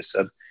number, you just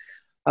said,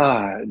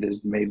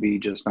 it's maybe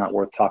just not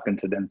worth talking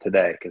to them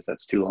today because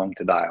that's too long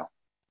to dial.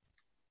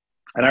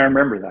 And I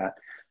remember that,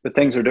 but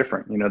things are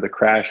different. The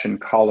crash in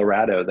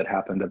Colorado that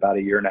happened about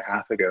a year and a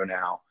half ago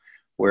now,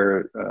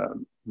 where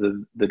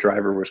the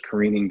driver was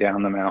careening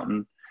down the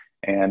mountain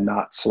and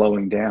not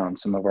slowing down.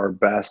 Some of our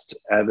best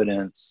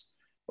evidence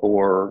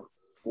or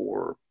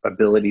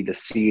ability to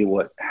see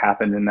what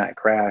happened in that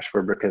crash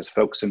were because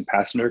folks in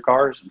passenger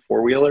cars and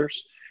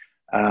four-wheelers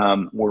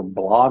were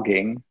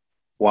blogging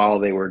while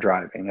they were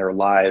driving, their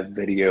live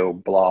video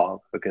blog,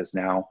 because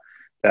now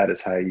that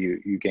is how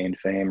you gain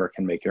fame or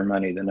can make your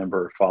money, the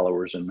number of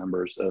followers and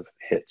numbers of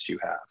hits you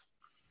have.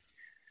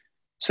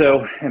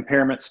 So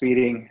impairment,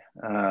 speeding,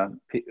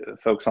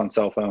 folks on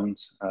cell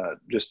phones,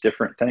 just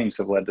different things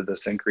have led to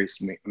this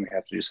increase, and we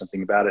have to do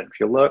something about it. If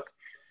you look,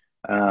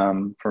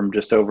 from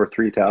just over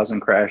 3,000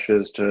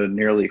 crashes to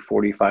nearly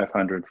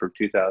 4,500 for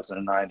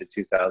 2009 to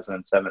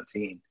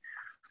 2017.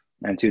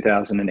 And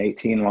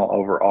 2018, while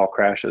overall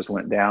crashes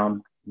went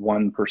down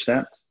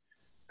 1%,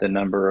 the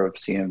number of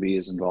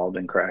CMVs involved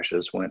in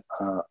crashes went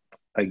up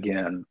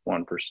again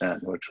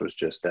 1%, which was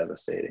just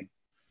devastating.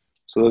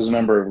 So those are a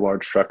number of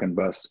large truck and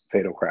bus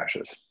fatal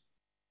crashes.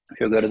 If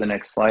you'll go to the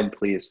next slide,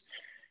 please.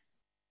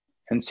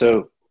 And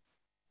so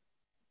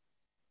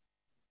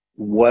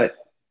what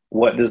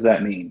does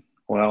that mean?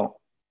 Well,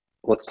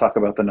 let's talk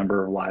about the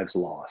number of lives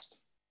lost,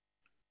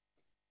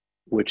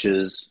 which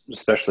is,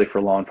 especially for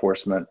law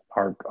enforcement,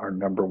 our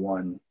number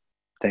one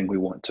thing we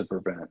want to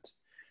prevent.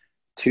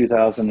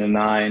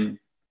 2009,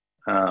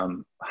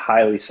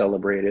 highly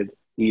celebrated,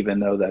 even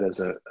though that is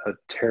a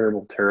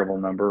terrible, terrible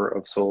number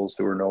of souls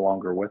who are no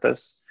longer with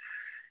us.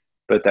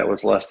 But that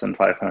was less than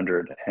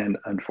 500. And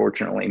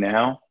unfortunately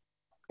now,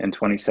 in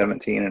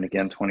 2017, and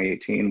again,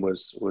 2018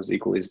 was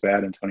equally as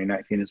bad, and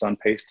 2019 is on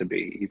pace to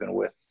be, even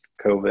with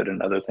COVID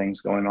and other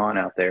things going on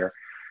out there.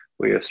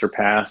 We have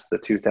surpassed the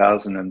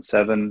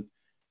 2007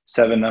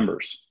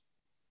 numbers.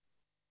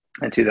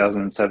 And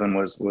 2007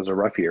 was a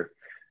rough year.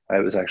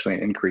 It was actually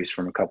an increase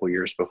from a couple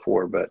years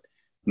before, but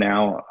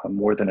now,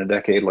 more than a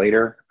decade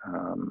later,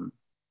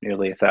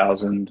 nearly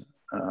 1,000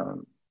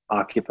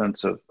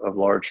 occupants of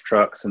large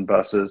trucks and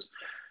buses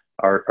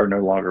are no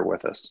longer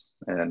with us.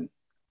 And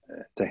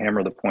to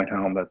hammer the point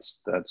home,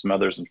 that's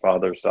mothers and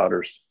fathers,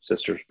 daughters,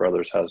 sisters,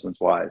 brothers, husbands,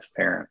 wives,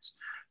 parents,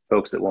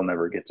 folks that we'll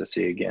never get to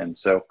see again.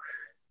 So,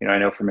 I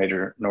know for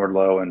Major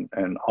Nordloh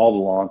and all the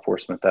law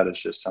enforcement, that is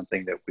just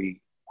something that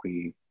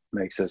we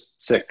makes us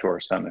sick to our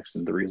stomachs,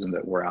 and the reason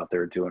that we're out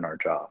there doing our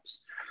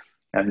jobs.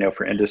 And I know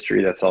for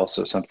industry, that's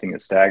also something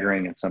that's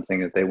staggering. It's something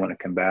that they want to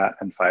combat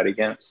and fight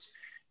against.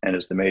 And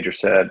as the Major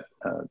said,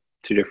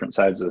 two different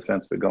sides of the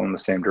fence, but go in the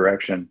same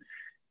direction.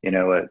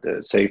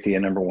 Safety a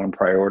number one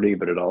priority,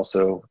 but it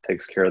also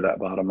takes care of that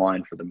bottom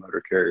line for the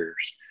motor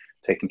carriers,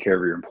 taking care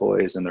of your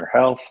employees and their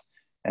health,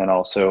 and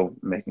also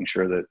making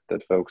sure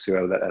that folks who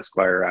have that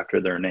Esquire after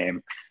their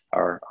name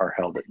are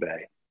held at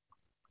bay.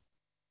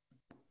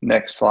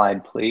 Next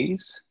slide,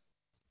 please.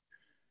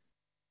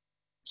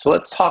 So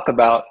let's talk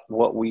about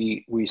what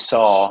we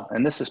saw,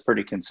 and this is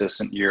pretty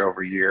consistent year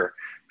over year,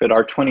 but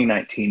our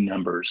 2019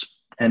 numbers.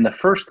 And the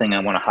first thing I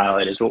want to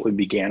highlight is what we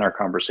began our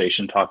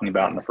conversation talking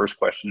about in the first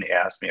question he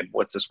asked me,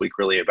 what's this week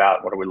really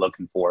about? What are we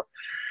looking for?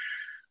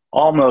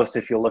 Almost,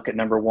 if you look at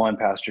number one,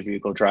 passenger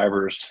vehicle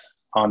drivers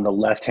on the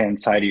left-hand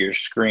side of your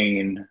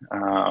screen,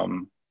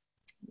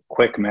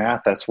 quick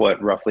math, that's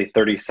what, roughly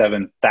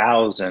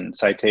 37,000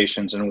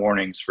 citations and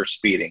warnings for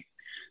speeding,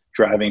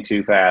 driving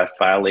too fast,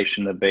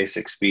 violation of the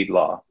basic speed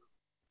law.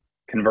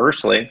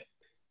 Conversely,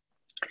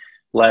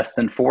 less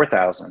than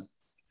 4,000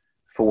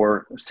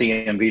 for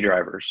CMV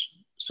drivers.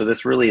 So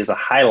this really is a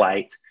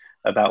highlight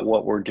about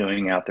what we're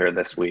doing out there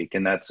this week.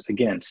 And that's,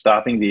 again,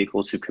 stopping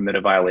vehicles who commit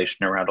a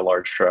violation around a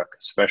large truck,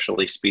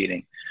 especially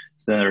speeding.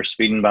 So they're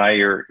speeding by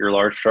your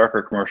large truck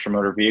or commercial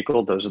motor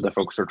vehicle. Those are the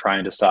folks we're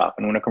trying to stop.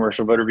 And when a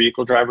commercial motor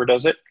vehicle driver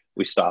does it,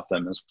 we stop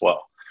them as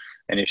well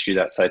and issue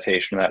that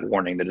citation, that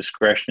warning. The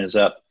discretion is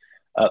up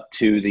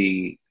to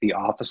the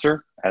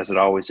officer, as it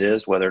always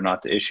is, whether or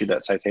not to issue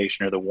that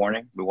citation or the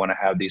warning. We want to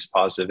have these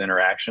positive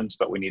interactions,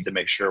 but we need to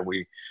make sure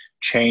we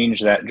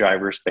change that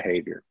driver's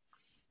behavior.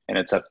 And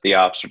it's up to the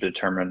officer to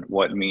determine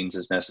what means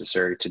is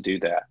necessary to do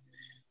that.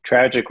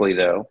 Tragically,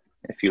 though,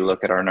 if you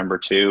look at our number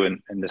two,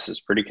 and this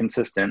is pretty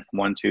consistent,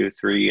 1, 2,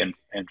 3,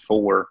 and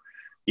 4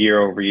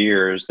 year over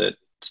year, is that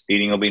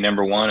speeding will be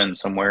number one, and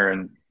somewhere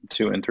in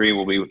 2 and 3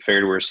 will be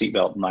failure to wear a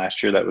seatbelt. And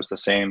last year that was the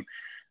same.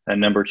 And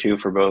number two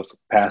for both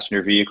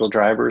passenger vehicle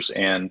drivers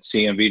and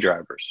CMV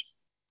drivers.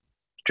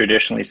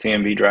 Traditionally,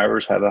 CMV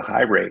drivers have a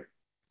high rate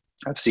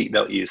of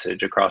seatbelt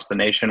usage across the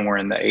nation. We're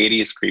in the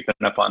 80s, creeping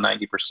up on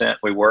 90%.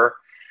 We were.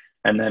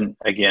 And then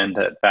again,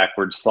 that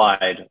backward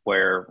slide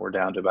where we're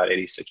down to about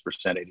 86%,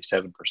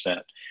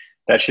 87%.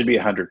 That should be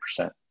 100%.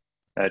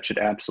 That should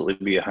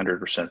absolutely be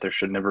 100%. There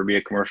should never be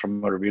a commercial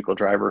motor vehicle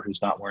driver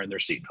who's not wearing their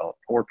seatbelt,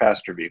 or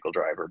passenger vehicle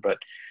driver. But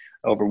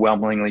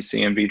overwhelmingly,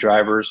 CMV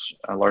drivers,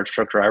 large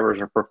truck drivers,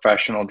 are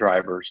professional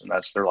drivers, and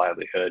that's their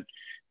livelihood.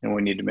 And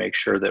we need to make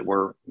sure that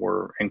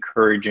we're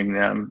encouraging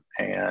them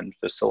and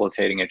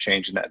facilitating a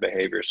change in that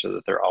behavior so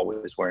that they're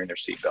always wearing their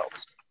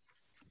seatbelts.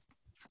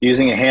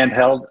 Using a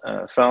handheld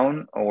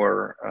phone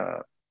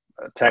or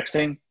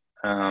texting,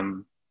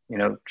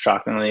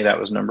 shockingly, that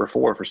was number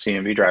 4 for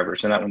CMV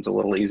drivers, and that one's a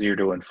little easier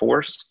to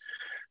enforce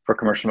for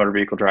commercial motor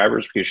vehicle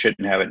drivers because you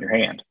shouldn't have it in your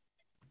hand.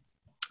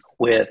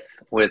 With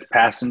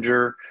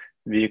passenger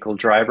vehicle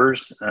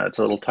drivers, it's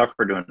a little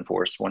tougher to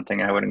enforce. One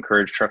thing I would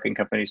encourage trucking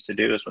companies to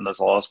do is when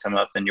those laws come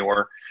up in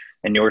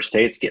your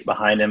states, get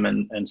behind them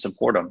and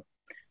support them.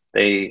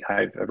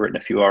 I've written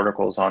a few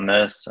articles on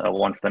this,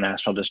 one for the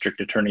National District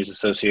Attorneys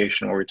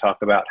Association, where we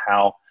talk about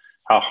how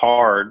how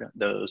hard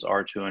those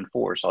are to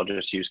enforce. I'll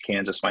just use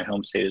Kansas, my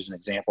home state, as an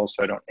example,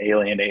 so I don't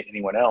alienate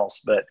anyone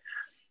else. But,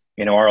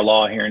 our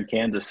law here in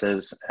Kansas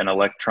says an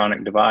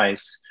electronic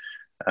device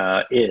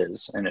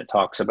and it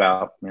talks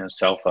about,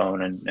 cell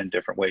phone and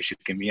different ways you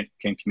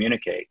can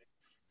communicate.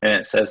 And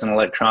it says an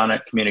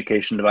electronic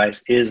communication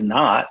device is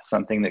not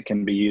something that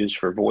can be used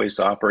for voice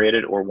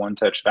operated or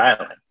one-touch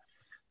dialing.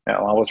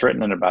 Now, I was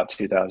written in about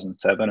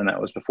 2007, and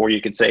that was before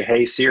you could say,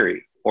 "Hey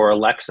Siri," or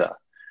 "Alexa,"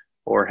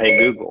 or "Hey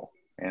Google."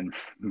 And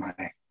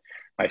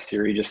my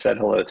Siri just said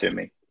hello to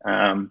me.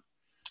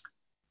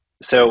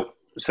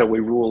 So we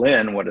rule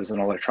in what is an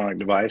electronic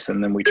device,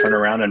 and then we turn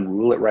around and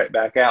rule it right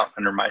back out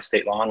under my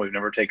state law. And we've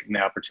never taken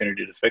the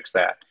opportunity to fix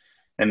that.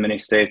 And many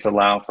states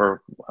allow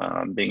for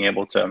being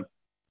able to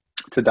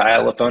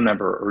dial a phone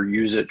number or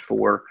use it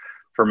for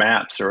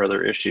maps or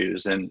other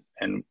issues. And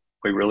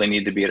we really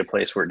need to be at a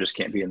place where it just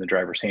can't be in the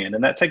driver's hand.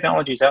 And that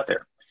technology is out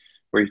there,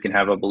 where you can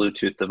have a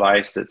Bluetooth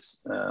device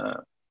that's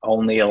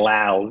only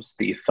allows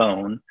the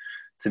phone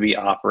to be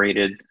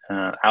operated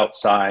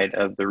outside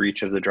of the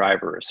reach of the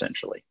driver,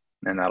 essentially.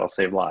 And that'll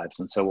save lives,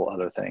 and so will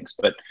other things.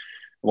 But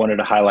I wanted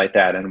to highlight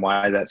that and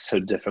why that's so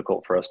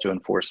difficult for us to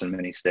enforce in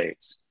many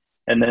states.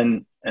 And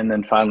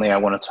then finally, I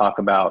want to talk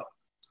about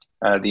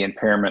the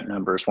impairment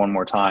numbers one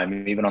more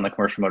time, even on the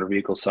commercial motor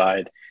vehicle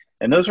side.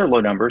 And those are low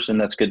numbers, and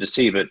that's good to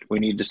see, but we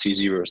need to see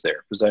zeros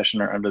there.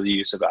 Possession or under the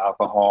use of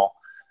alcohol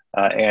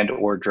and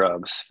or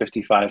drugs,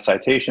 55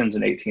 citations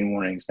and 18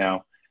 warnings.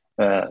 Now,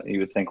 you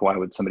would think, why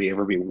would somebody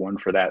ever be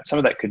warned for that? Some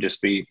of that could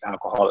just be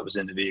alcohol that was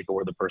in the vehicle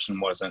where the person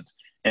wasn't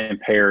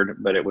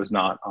impaired, but it was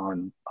not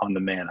on the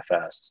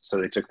manifest. So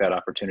they took that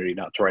opportunity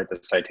not to write the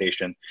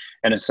citation.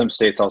 And in some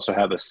states also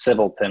have a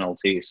civil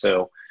penalty.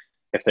 So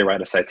if they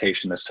write a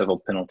citation, the civil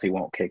penalty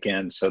won't kick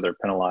in. So they're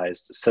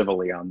penalized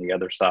civilly on the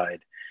other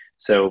side.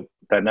 So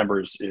that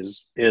number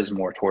is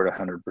more toward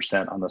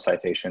 100% on the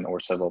citation or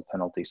civil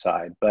penalty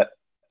side. But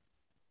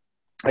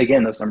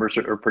again, those numbers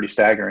are pretty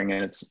staggering.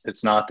 And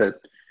it's not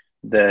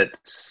that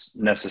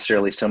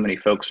necessarily so many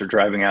folks are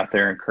driving out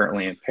there and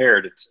currently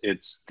impaired.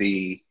 It's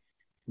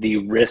the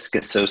risk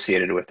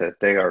associated with it.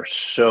 They are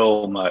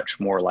so much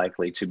more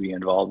likely to be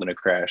involved in a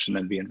crash and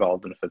then be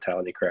involved in a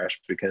fatality crash,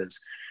 because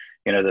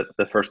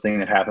the first thing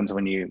that happens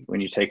when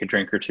you take a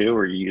drink or two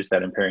or you use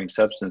that impairing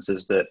substance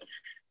is that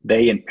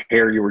they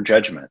impair your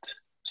judgment.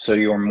 So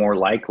you're more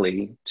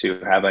likely to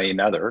have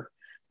another,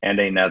 and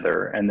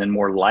then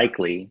more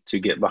likely to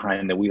get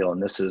behind the wheel.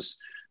 And this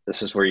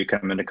is where you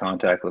come into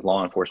contact with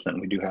law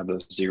enforcement. We do have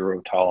those zero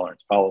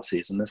tolerance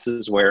policies. And this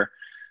is where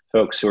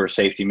folks who are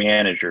safety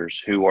managers,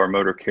 who are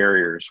motor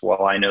carriers,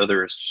 while I know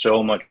there is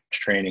so much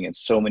training and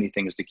so many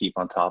things to keep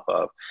on top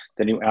of,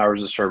 the new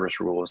hours of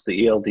service rules,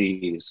 the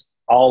ELDs,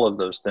 all of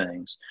those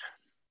things,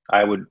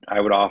 I would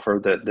offer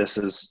that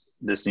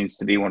this needs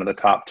to be one of the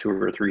top 2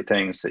 or 3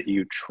 things that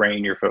you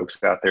train your folks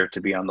out there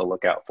to be on the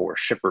lookout for.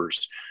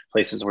 Shippers,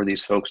 places where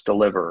these folks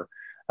deliver,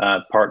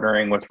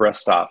 partnering with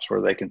rest stops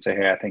where they can say,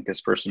 "Hey, I think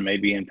this person may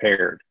be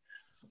impaired."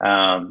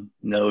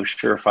 No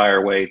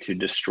surefire way to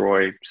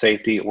destroy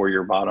safety or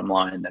your bottom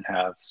line than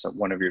have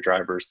one of your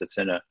drivers that's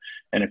in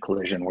a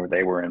collision where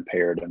they were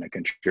impaired and a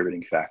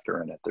contributing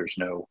factor in it. There's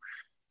no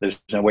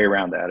way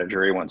around that. A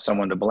jury wants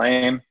someone to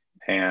blame,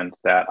 and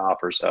that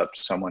offers up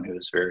someone who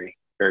is very,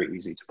 very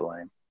easy to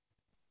blame.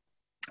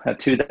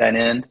 To that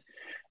end,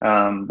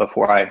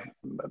 before I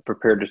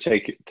prepare to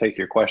take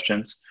your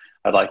questions,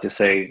 I'd like to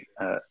say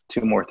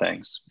 2 more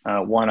things.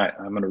 One,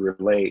 I'm going to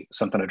relay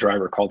something a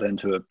driver called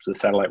into the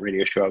satellite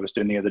radio show I was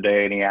doing the other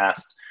day, and he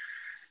asked,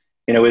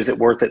 is it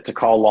worth it to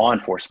call law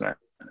enforcement?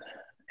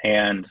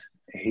 And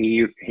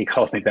he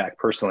called me back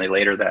personally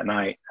later that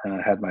night,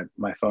 had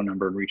my phone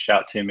number and reached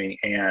out to me,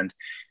 and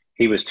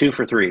he was 2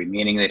 for 3,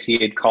 meaning that he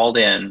had called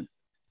in.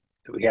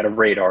 We had a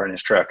radar in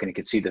his truck, and he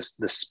could see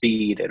the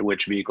speed at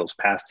which vehicles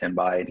passed him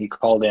by. And he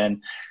called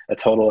in a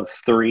total of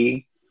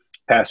 3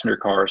 passenger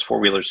cars,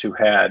 4-wheelers, who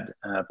had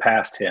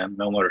passed him,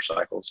 no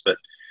motorcycles, but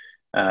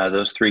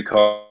those 3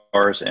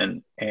 cars,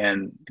 and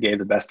gave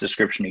the best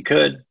description he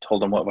could,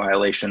 told them what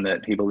violation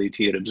that he believed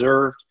he had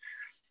observed.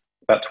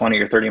 About 20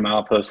 or 30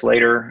 mile posts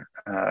later,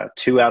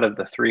 2 out of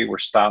the 3 were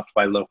stopped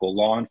by local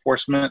law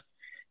enforcement.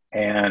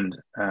 And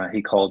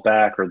he called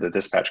back, or the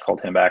dispatch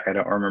called him back. I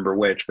don't remember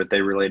which, but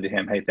they relayed to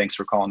him, "Hey, thanks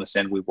for calling us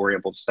in. We were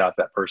able to stop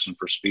that person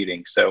for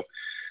speeding." So,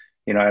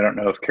 I don't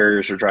know if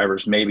carriers or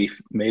drivers maybe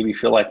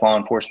feel like law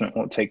enforcement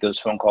won't take those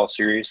phone calls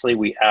seriously.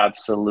 We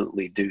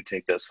absolutely do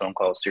take those phone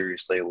calls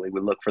seriously. We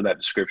look for that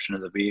description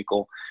of the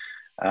vehicle,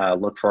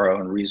 look for our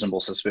own reasonable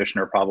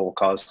suspicion or probable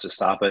cause to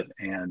stop it.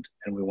 And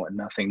we want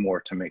nothing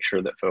more to make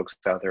sure that folks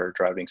out there are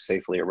driving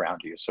safely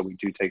around you. So we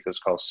do take those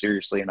calls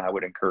seriously, and I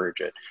would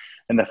encourage it.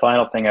 And the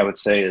final thing I would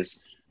say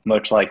is,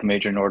 much like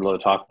Major Nordloh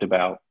talked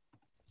about,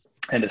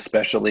 and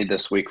especially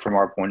this week from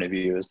our point of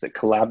view, is that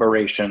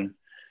collaboration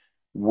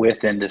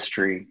with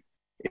industry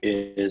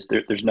is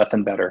there's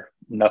nothing better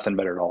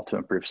at all to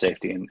improve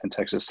safety. And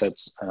Texas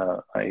sets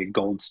a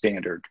gold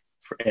standard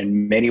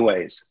in many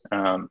ways.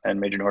 And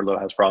Major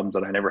Nordloh has problems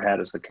that I never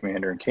had as the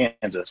commander in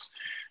Kansas.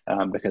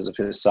 because of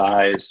his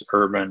size,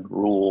 urban,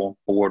 rural,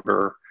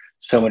 border,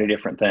 so many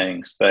different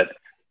things. But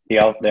they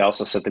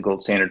also set the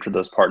gold standard for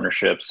those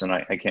partnerships, and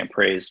I can't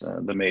praise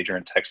the Major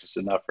in Texas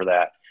enough for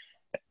that.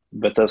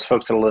 But those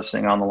folks that are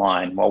listening on the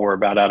line, while we're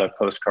about out of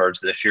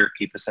postcards this year,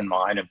 keep us in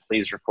mind, and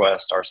please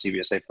request our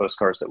CVSA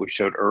postcards that we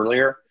showed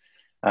earlier.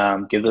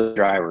 Give the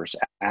drivers,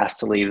 ask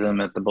to leave them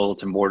at the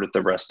bulletin board at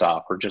the rest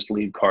stop, or just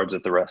leave cards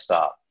at the rest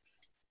stop.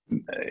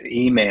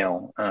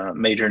 Email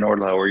Major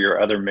Nordloh or your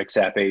other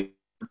mix-app agent,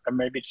 or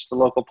maybe just the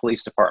local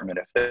police department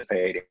if they're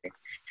paid,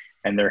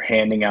 and they're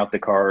handing out the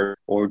card,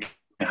 or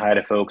hi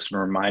to folks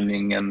and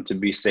reminding them to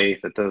be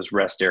safe at those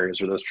rest areas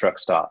or those truck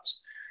stops.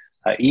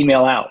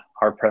 Email out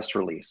our press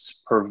release.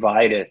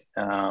 Provide it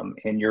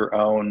in your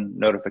own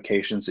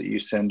notifications that you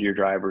send to your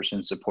drivers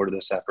in support of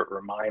this effort.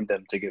 Remind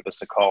them to give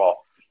us a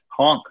call.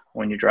 Honk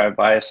when you drive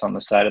by us on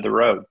the side of the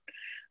road.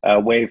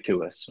 Wave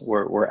to us.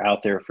 We're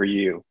out there for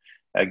you.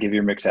 Give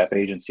your mix-app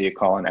agency a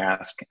call and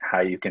ask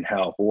how you can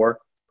help. Or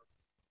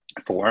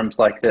forums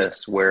like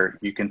this where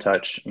you can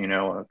touch,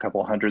 a couple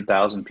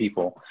 100,000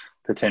 people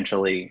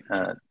potentially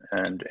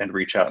and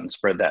reach out and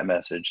spread that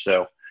message.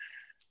 So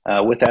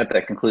with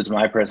that concludes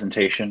my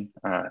presentation.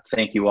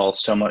 Thank you all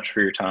so much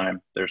for your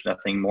time. There's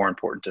nothing more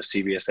important to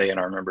CVSA and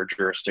our member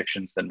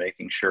jurisdictions than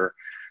making sure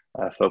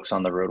folks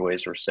on the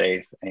roadways are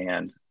safe.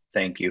 And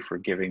thank you for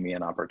giving me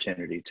an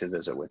opportunity to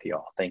visit with you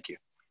all. Thank you.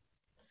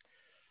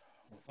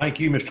 Thank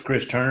you, Mr.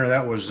 Chris Turner.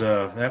 That was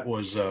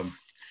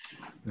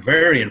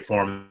very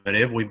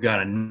informative. We've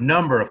got a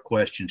number of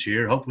questions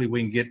here. Hopefully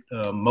we can get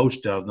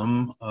most of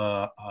them.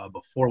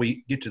 Before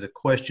we get to the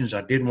questions,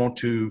 I did want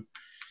to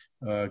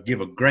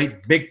give a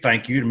great big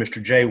thank you to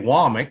Mr. Jay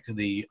Womack,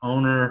 the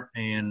owner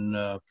and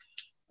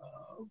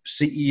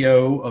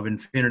CEO of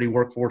Infinit-I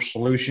Workforce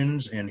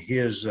Solutions, and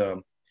his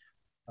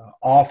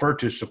offer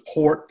to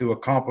support through a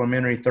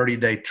complimentary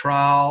 30-day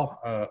trial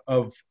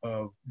of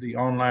the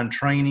online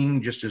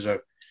training.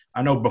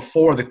 I know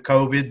before the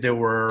COVID, there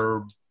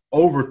were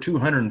over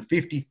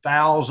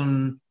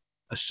 250,000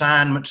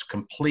 assignments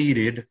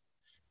completed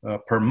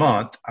per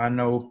month. I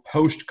know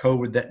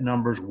post-COVID, that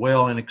number is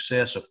well in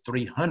excess of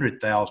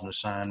 300,000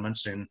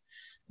 assignments, and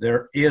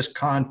there is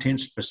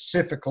content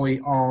specifically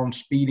on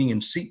speeding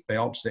and seat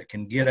belts that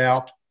can get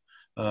out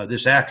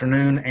this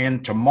afternoon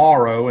and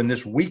tomorrow and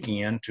this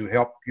weekend to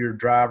help your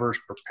drivers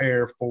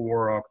prepare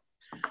for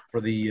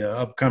the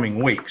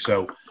upcoming week.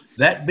 So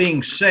that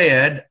being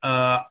said,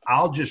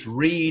 I'll just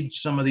read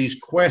some of these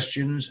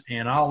questions,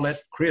 and I'll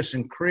let Chris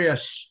and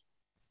Chris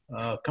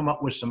come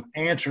up with some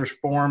answers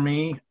for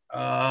me.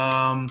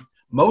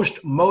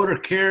 Most motor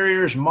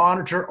carriers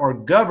monitor or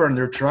govern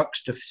their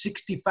trucks to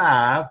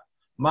 65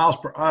 miles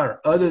per hour,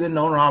 other than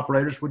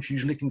owner-operators, which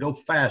usually can go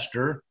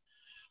faster.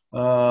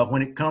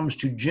 When it comes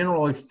to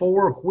generally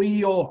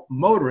four-wheel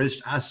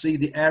motorists, I see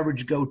the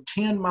average go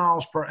 10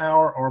 miles per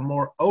hour or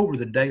more over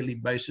the daily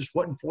basis.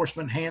 What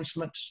enforcement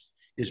enhancements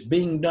is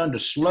being done to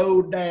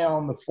slow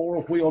down the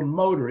four-wheeled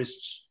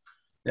motorists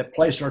that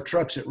place our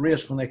trucks at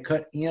risk when they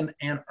cut in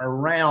and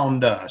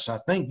around us? I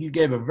think you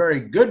gave a very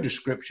good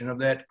description of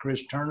that,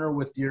 Chris Turner,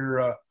 with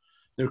your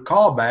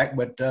callback,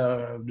 but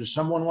does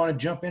someone want to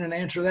jump in and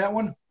answer that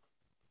one?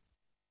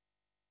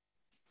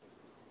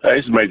 Hey,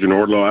 this is Major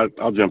Nordloh.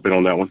 I'll jump in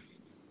on that one.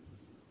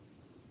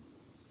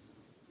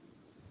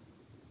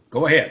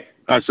 Go ahead.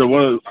 So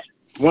one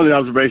of the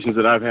observations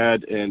that I've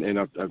had, and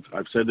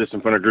I've said this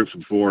in front of groups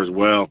before as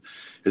well,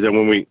 is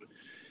that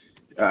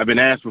I've been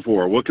asked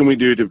before, what can we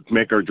do to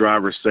make our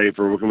drivers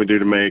safer? What can we do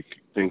to make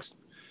things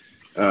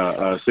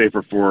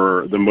safer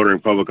for the motoring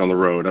public on the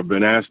road? I've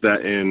been asked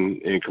that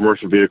in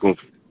commercial vehicle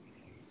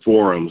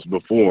forums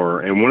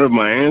before, and one of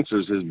my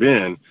answers has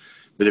been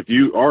that if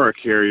you are a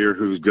carrier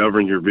who's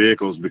governed your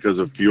vehicles because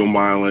of fuel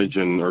mileage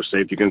or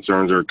safety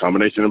concerns or a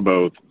combination of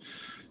both,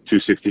 to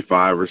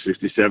 65 or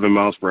 67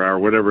 miles per hour,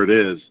 whatever it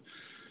is,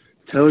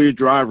 tell your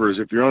drivers,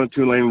 if you're on a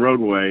 2-lane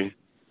roadway,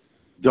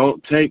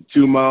 don't take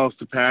 2 miles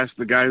to pass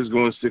the guy who's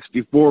going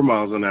 64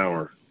 miles an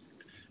hour,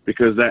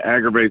 because that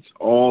aggravates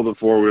all the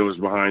four-wheelers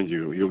behind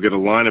you. You'll get a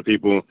line of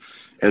people,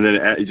 and then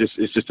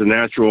it's just a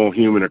natural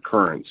human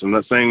occurrence. I'm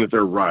not saying that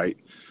they're right.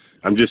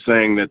 I'm just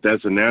saying that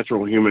that's a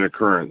natural human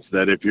occurrence,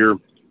 that if you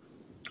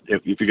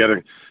got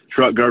a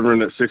truck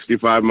governed at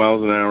 65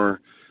 miles an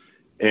hour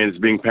and it's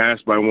being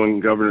passed by one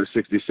governor at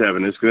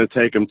 67, it's going to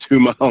take them 2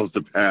 miles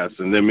to pass.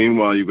 And then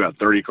meanwhile, you've got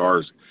 30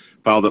 cars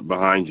piled up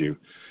behind you.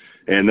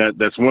 And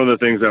that's one of the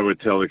things I would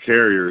tell the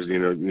carriers,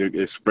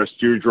 express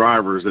to your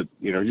drivers that,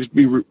 just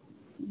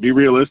be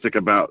realistic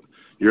about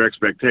your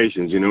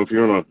expectations. If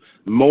you're on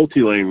a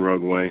multi-lane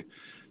roadway,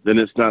 then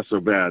it's not so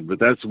bad. But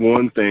that's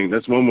one thing.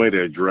 That's one way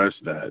to address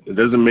that. It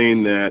doesn't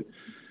mean that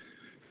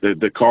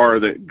the car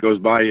that goes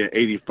by you at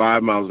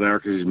 85 miles an hour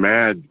because he's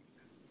mad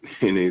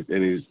and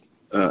he's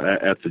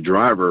at the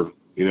driver,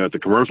 at the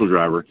commercial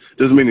driver,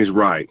 doesn't mean he's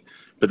right.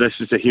 But that's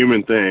just a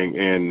human thing,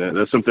 and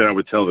that's something I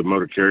would tell the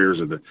motor carriers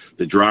or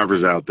the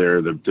drivers out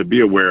there to be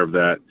aware of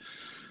that.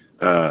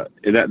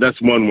 And that's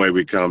one way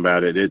we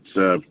combat it.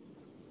 It's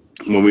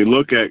when we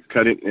look at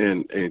cutting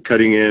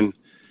in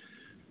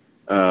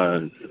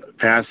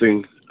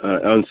passing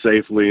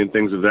unsafely and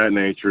things of that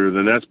nature,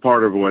 then that's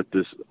part of what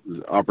this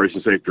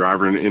Operation Safe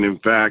Driver, and in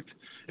fact,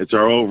 it's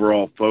our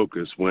overall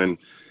focus. When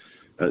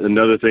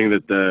another thing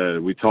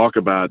that we talk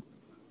about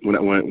when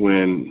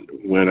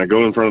I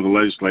go in front of the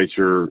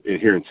legislature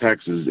here in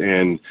Texas,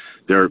 and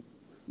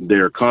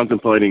they're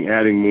contemplating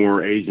adding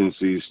more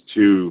agencies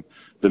to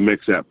the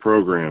MIXAP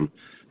program,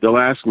 they'll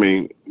ask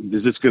me,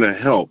 is this going to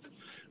help?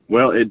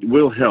 Well, it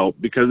will help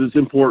because it's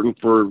important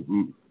for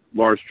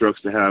large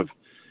trucks to have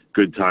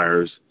good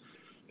tires.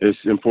 It's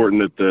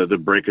important that the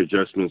brake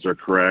adjustments are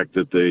correct,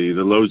 that the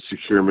load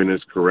securement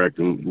is correct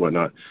and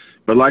whatnot.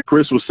 But like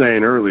Chris was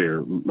saying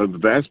earlier, the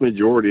vast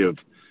majority of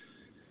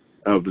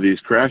these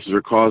crashes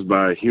are caused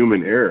by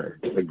human error: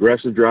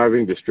 aggressive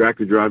driving,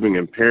 distracted driving,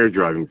 impaired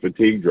driving,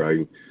 fatigue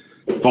driving,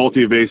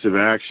 faulty evasive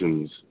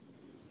actions,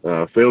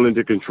 failing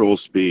to control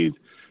speed.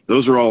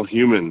 Those are all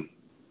human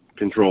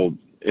controlled,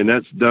 and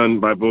that's done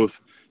by both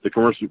the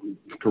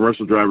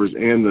commercial drivers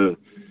and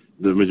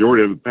the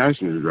majority of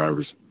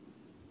passenger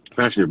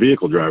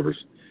vehicle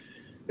drivers.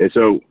 And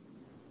so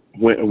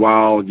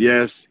while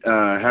yes,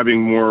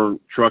 having more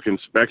truck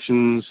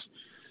inspections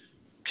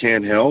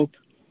can help,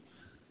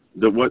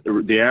 what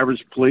the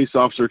average police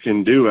officer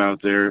can do out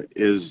there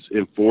is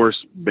enforce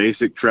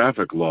basic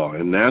traffic law,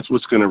 and that's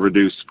what's going to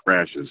reduce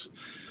crashes.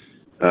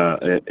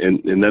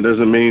 And that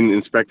doesn't mean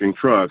inspecting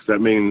trucks. That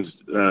means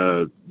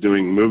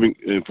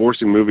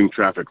enforcing moving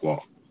traffic law.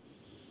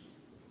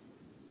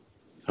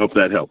 Hope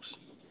that helps.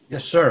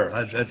 Yes, sir.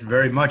 That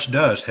very much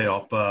does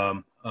help.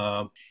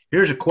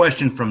 Here's a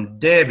question from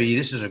Debbie.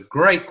 This is a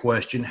great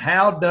question.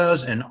 How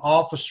does an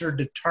officer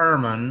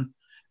determine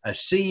a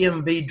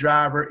CMV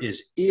driver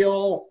is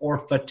ill or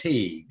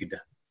fatigued?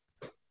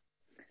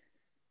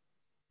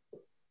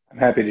 I'm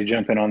happy to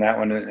jump in on that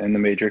one, and the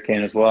Major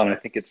can as well. And I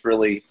think it's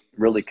really,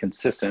 really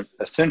consistent.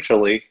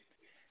 Essentially,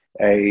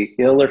 a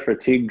ill or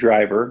fatigued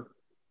driver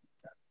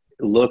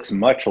looks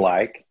much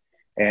like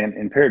an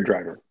impaired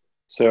driver.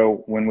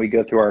 So when we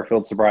go through our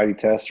field sobriety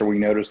tests, or we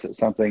notice that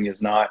something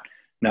is not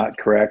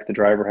correct, the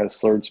driver has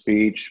slurred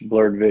speech,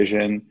 blurred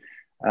vision,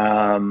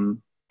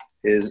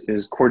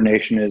 is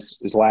coordination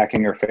is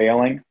lacking or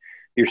failing,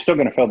 you're still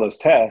going to fail those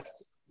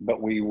tests,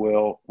 but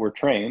we're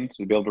trained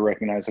to be able to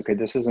recognize, okay,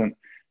 this isn't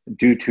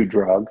due to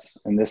drugs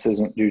and this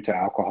isn't due to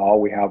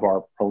alcohol. We have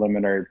our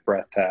preliminary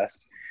breath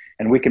test,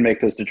 and we can make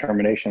those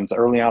determinations.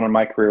 Early on in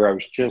my career, I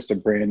was just a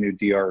brand new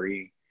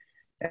DRE,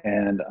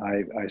 and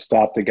I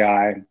stopped a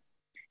guy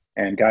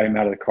and got him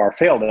out of the car,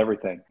 failed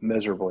everything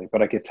miserably, but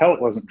I could tell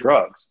it wasn't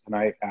drugs. And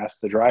I asked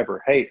the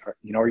driver, hey, are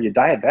you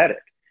diabetic?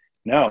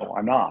 No,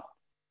 I'm not.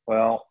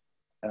 Well,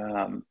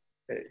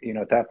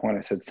 at that point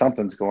I said,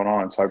 something's going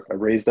on. So I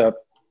raised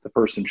up the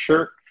person's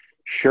shirt.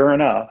 Sure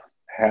enough,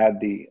 had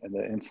the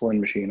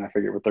insulin machine. I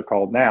forget what they're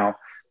called now,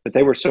 but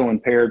they were so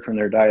impaired from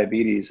their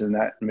diabetes, and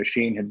that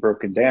machine had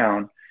broken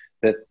down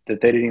that they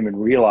didn't even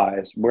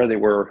realize where they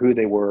were, who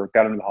they were,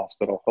 got them to the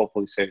hospital,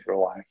 hopefully saved their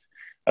life.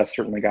 I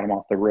certainly got them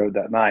off the road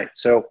that night.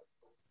 So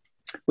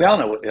we all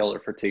know what ill or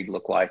fatigue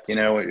look like.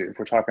 If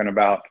we're talking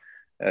about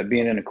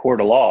being in a court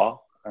of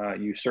law,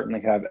 you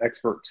certainly have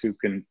experts who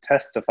can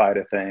testify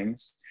to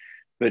things,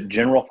 but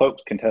general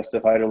folks can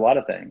testify to a lot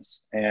of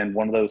things. And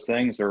one of those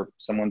things are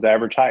someone's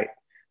average height,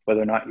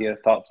 whether or not you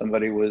thought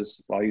somebody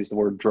was, I'll use the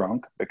word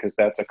drunk, because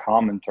that's a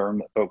common term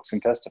that folks can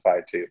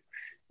testify to.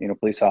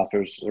 Police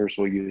officers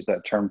will use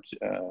that term,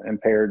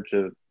 impaired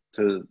to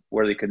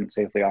where they couldn't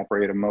safely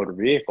operate a motor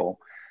vehicle.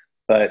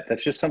 But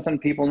that's just something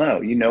people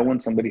know. When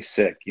somebody's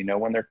sick,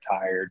 when they're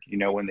tired,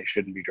 when they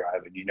shouldn't be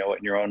driving, it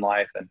in your own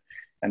life,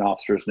 and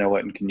officers know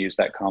it and can use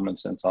that common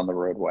sense on the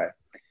roadway.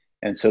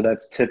 And so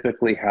that's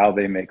typically how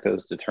they make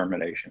those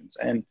determinations.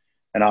 And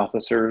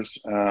officers,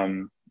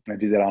 I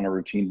do that on a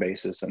routine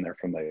basis, and they're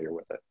familiar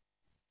with it.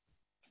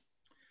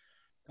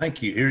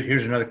 Thank you.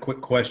 Here's another quick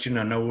question.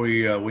 I know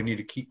we need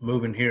to keep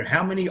moving here.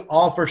 How many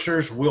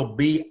officers will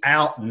be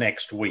out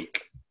next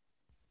week?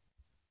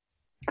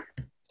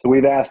 So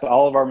we've asked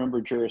all of our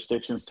member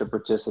jurisdictions to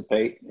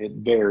participate. It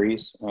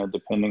varies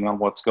depending on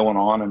what's going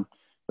on. And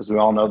as we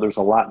all know, there's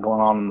a lot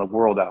going on in the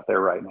world out there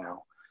right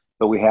now.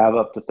 But we have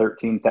up to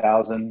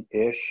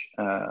 13,000-ish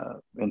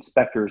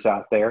inspectors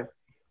out there.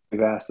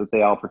 We've asked that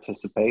they all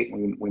participate.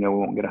 We know we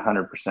won't get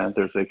 100%.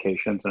 There's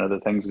vacations and other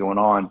things going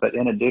on. But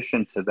in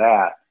addition to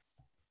that,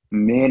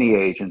 many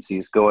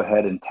agencies go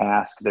ahead and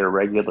task their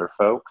regular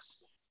folks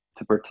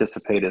to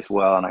participate as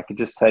well. And I could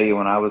just tell you,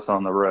 when I was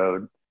on the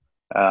road,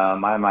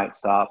 I might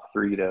stop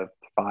 3 to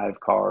 5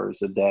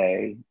 cars a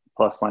day,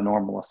 plus my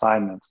normal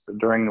assignments. But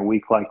during a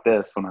week like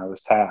this, when I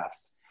was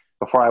tasked,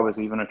 before I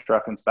was even a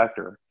truck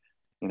inspector,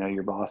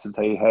 your boss would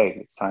tell you, hey,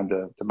 it's time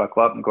to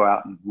buckle up and go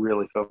out and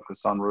really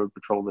focus on road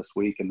patrol this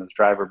week. And those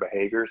driver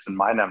behaviors and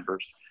my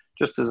numbers,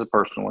 just as a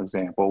personal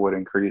example, would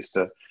increase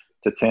to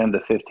 10 to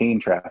 15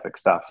 traffic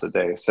stops a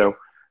day. So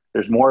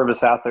there's more of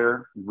us out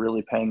there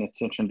really paying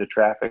attention to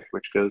traffic,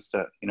 which goes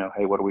to,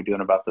 hey, what are we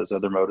doing about those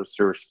other motorists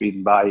who are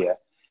speeding by you?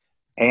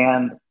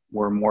 And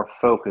we're more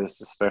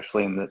focused,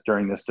 especially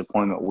during this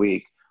deployment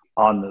week,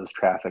 on those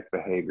traffic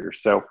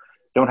behaviors. So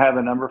Don't have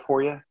a number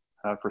for you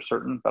for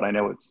certain, but I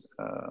know it's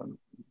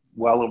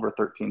well over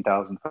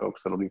 13,000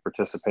 folks that will be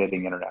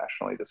participating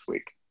internationally this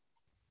week.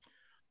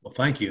 Well,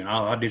 thank you. And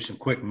I did some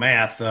quick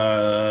math.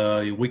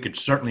 We could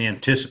certainly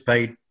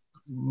anticipate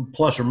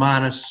plus or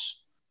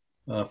minus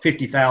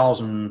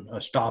 50,000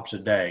 stops a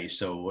day.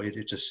 So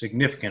it's a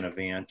significant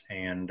event,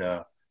 and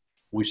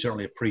we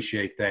certainly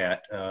appreciate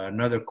that.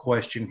 Another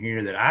question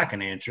here that I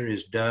can answer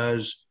is,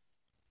 does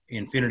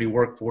Infinit-I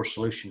Workforce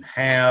Solution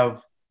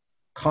have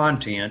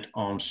content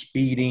on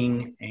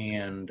speeding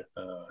and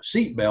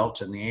seat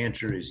belts? And the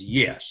answer is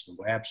yes,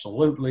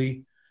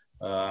 absolutely.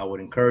 I would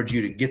encourage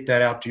you to get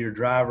that out to your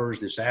drivers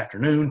this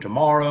afternoon,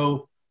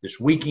 tomorrow, this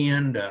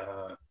weekend.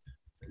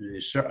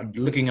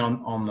 Looking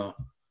on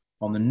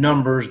the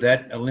numbers,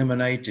 that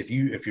eliminates, if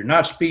you're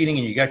not speeding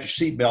and you got your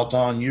seat belt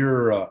on,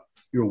 you're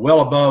well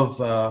above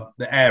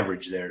the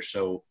average there.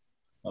 So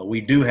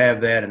we do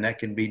have that, and that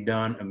can be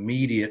done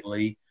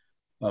immediately.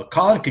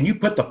 Colin, can you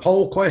put the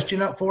poll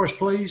question up for us,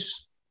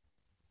 please?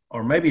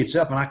 Or maybe it's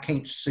up and I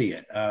can't see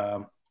it.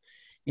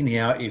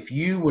 Anyhow, if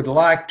you would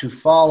like to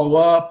follow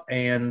up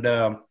and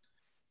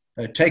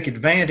take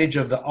advantage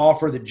of the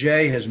offer that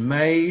Jay has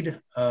made,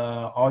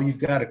 all you've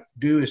got to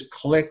do is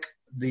click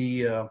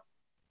the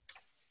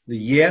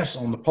yes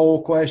on the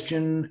poll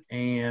question,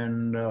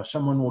 and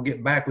someone will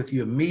get back with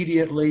you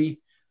immediately.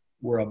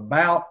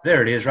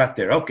 There it is right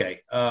there. Okay.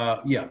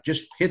 Yeah,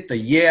 just hit the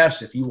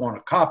yes if you want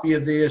a copy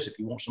of this, if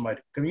you want somebody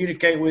to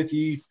communicate with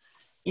you,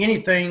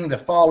 anything to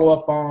follow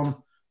up on,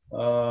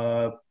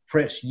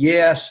 press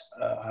yes.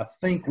 I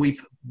think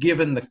we've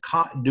given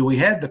do we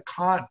have the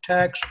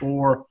contacts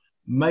for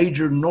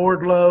Major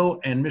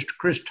Nordloh and Mr.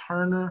 Chris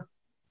Turner?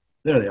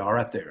 There they are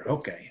right there.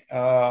 Okay.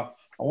 I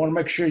want to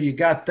make sure you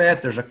got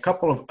that. There's a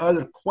couple of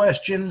other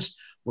questions.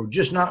 We're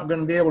just not going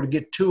to be able to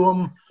get to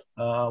them.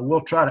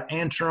 We'll try to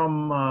answer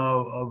them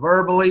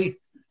verbally.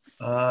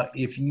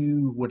 If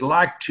you would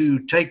like to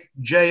take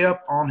Jay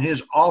up on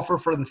his offer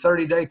for the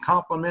 30-day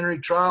complimentary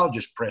trial,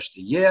 just press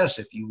the yes.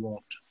 If you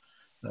want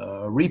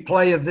a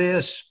replay of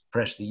this,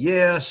 press the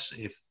yes.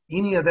 If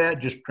any of that,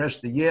 just press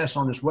the yes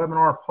on this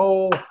webinar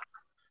poll.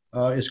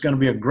 It's going to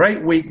be a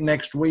great week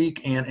next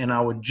week, and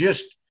I would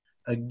just,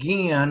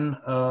 again,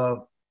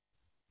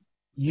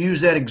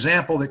 use that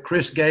example that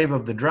Chris gave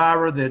of the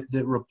driver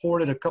that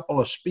reported a couple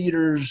of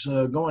speeders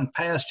going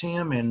past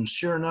him, and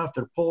sure enough,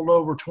 they're pulled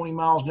over 20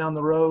 miles down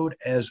the road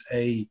as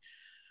a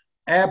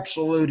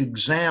absolute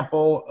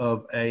example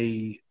of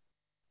a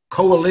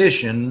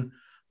coalition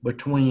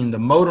between the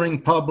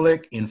motoring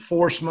public,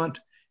 enforcement,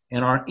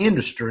 and our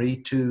industry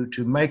to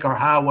make our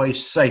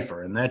highways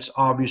safer. And that's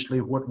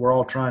obviously what we're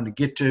all trying to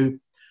get to.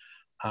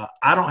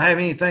 I don't have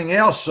anything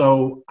else,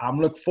 so I'm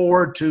looking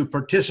forward to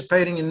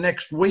participating in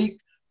next week.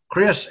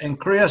 Chris,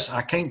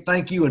 I can't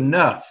thank you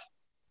enough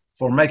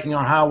for making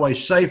our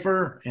highways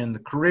safer and the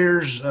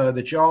careers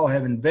that y'all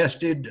have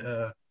invested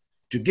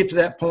to get to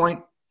that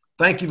point.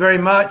 Thank you very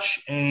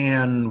much,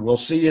 and we'll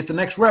see you at the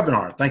next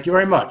webinar. Thank you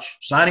very much.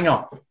 Signing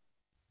off.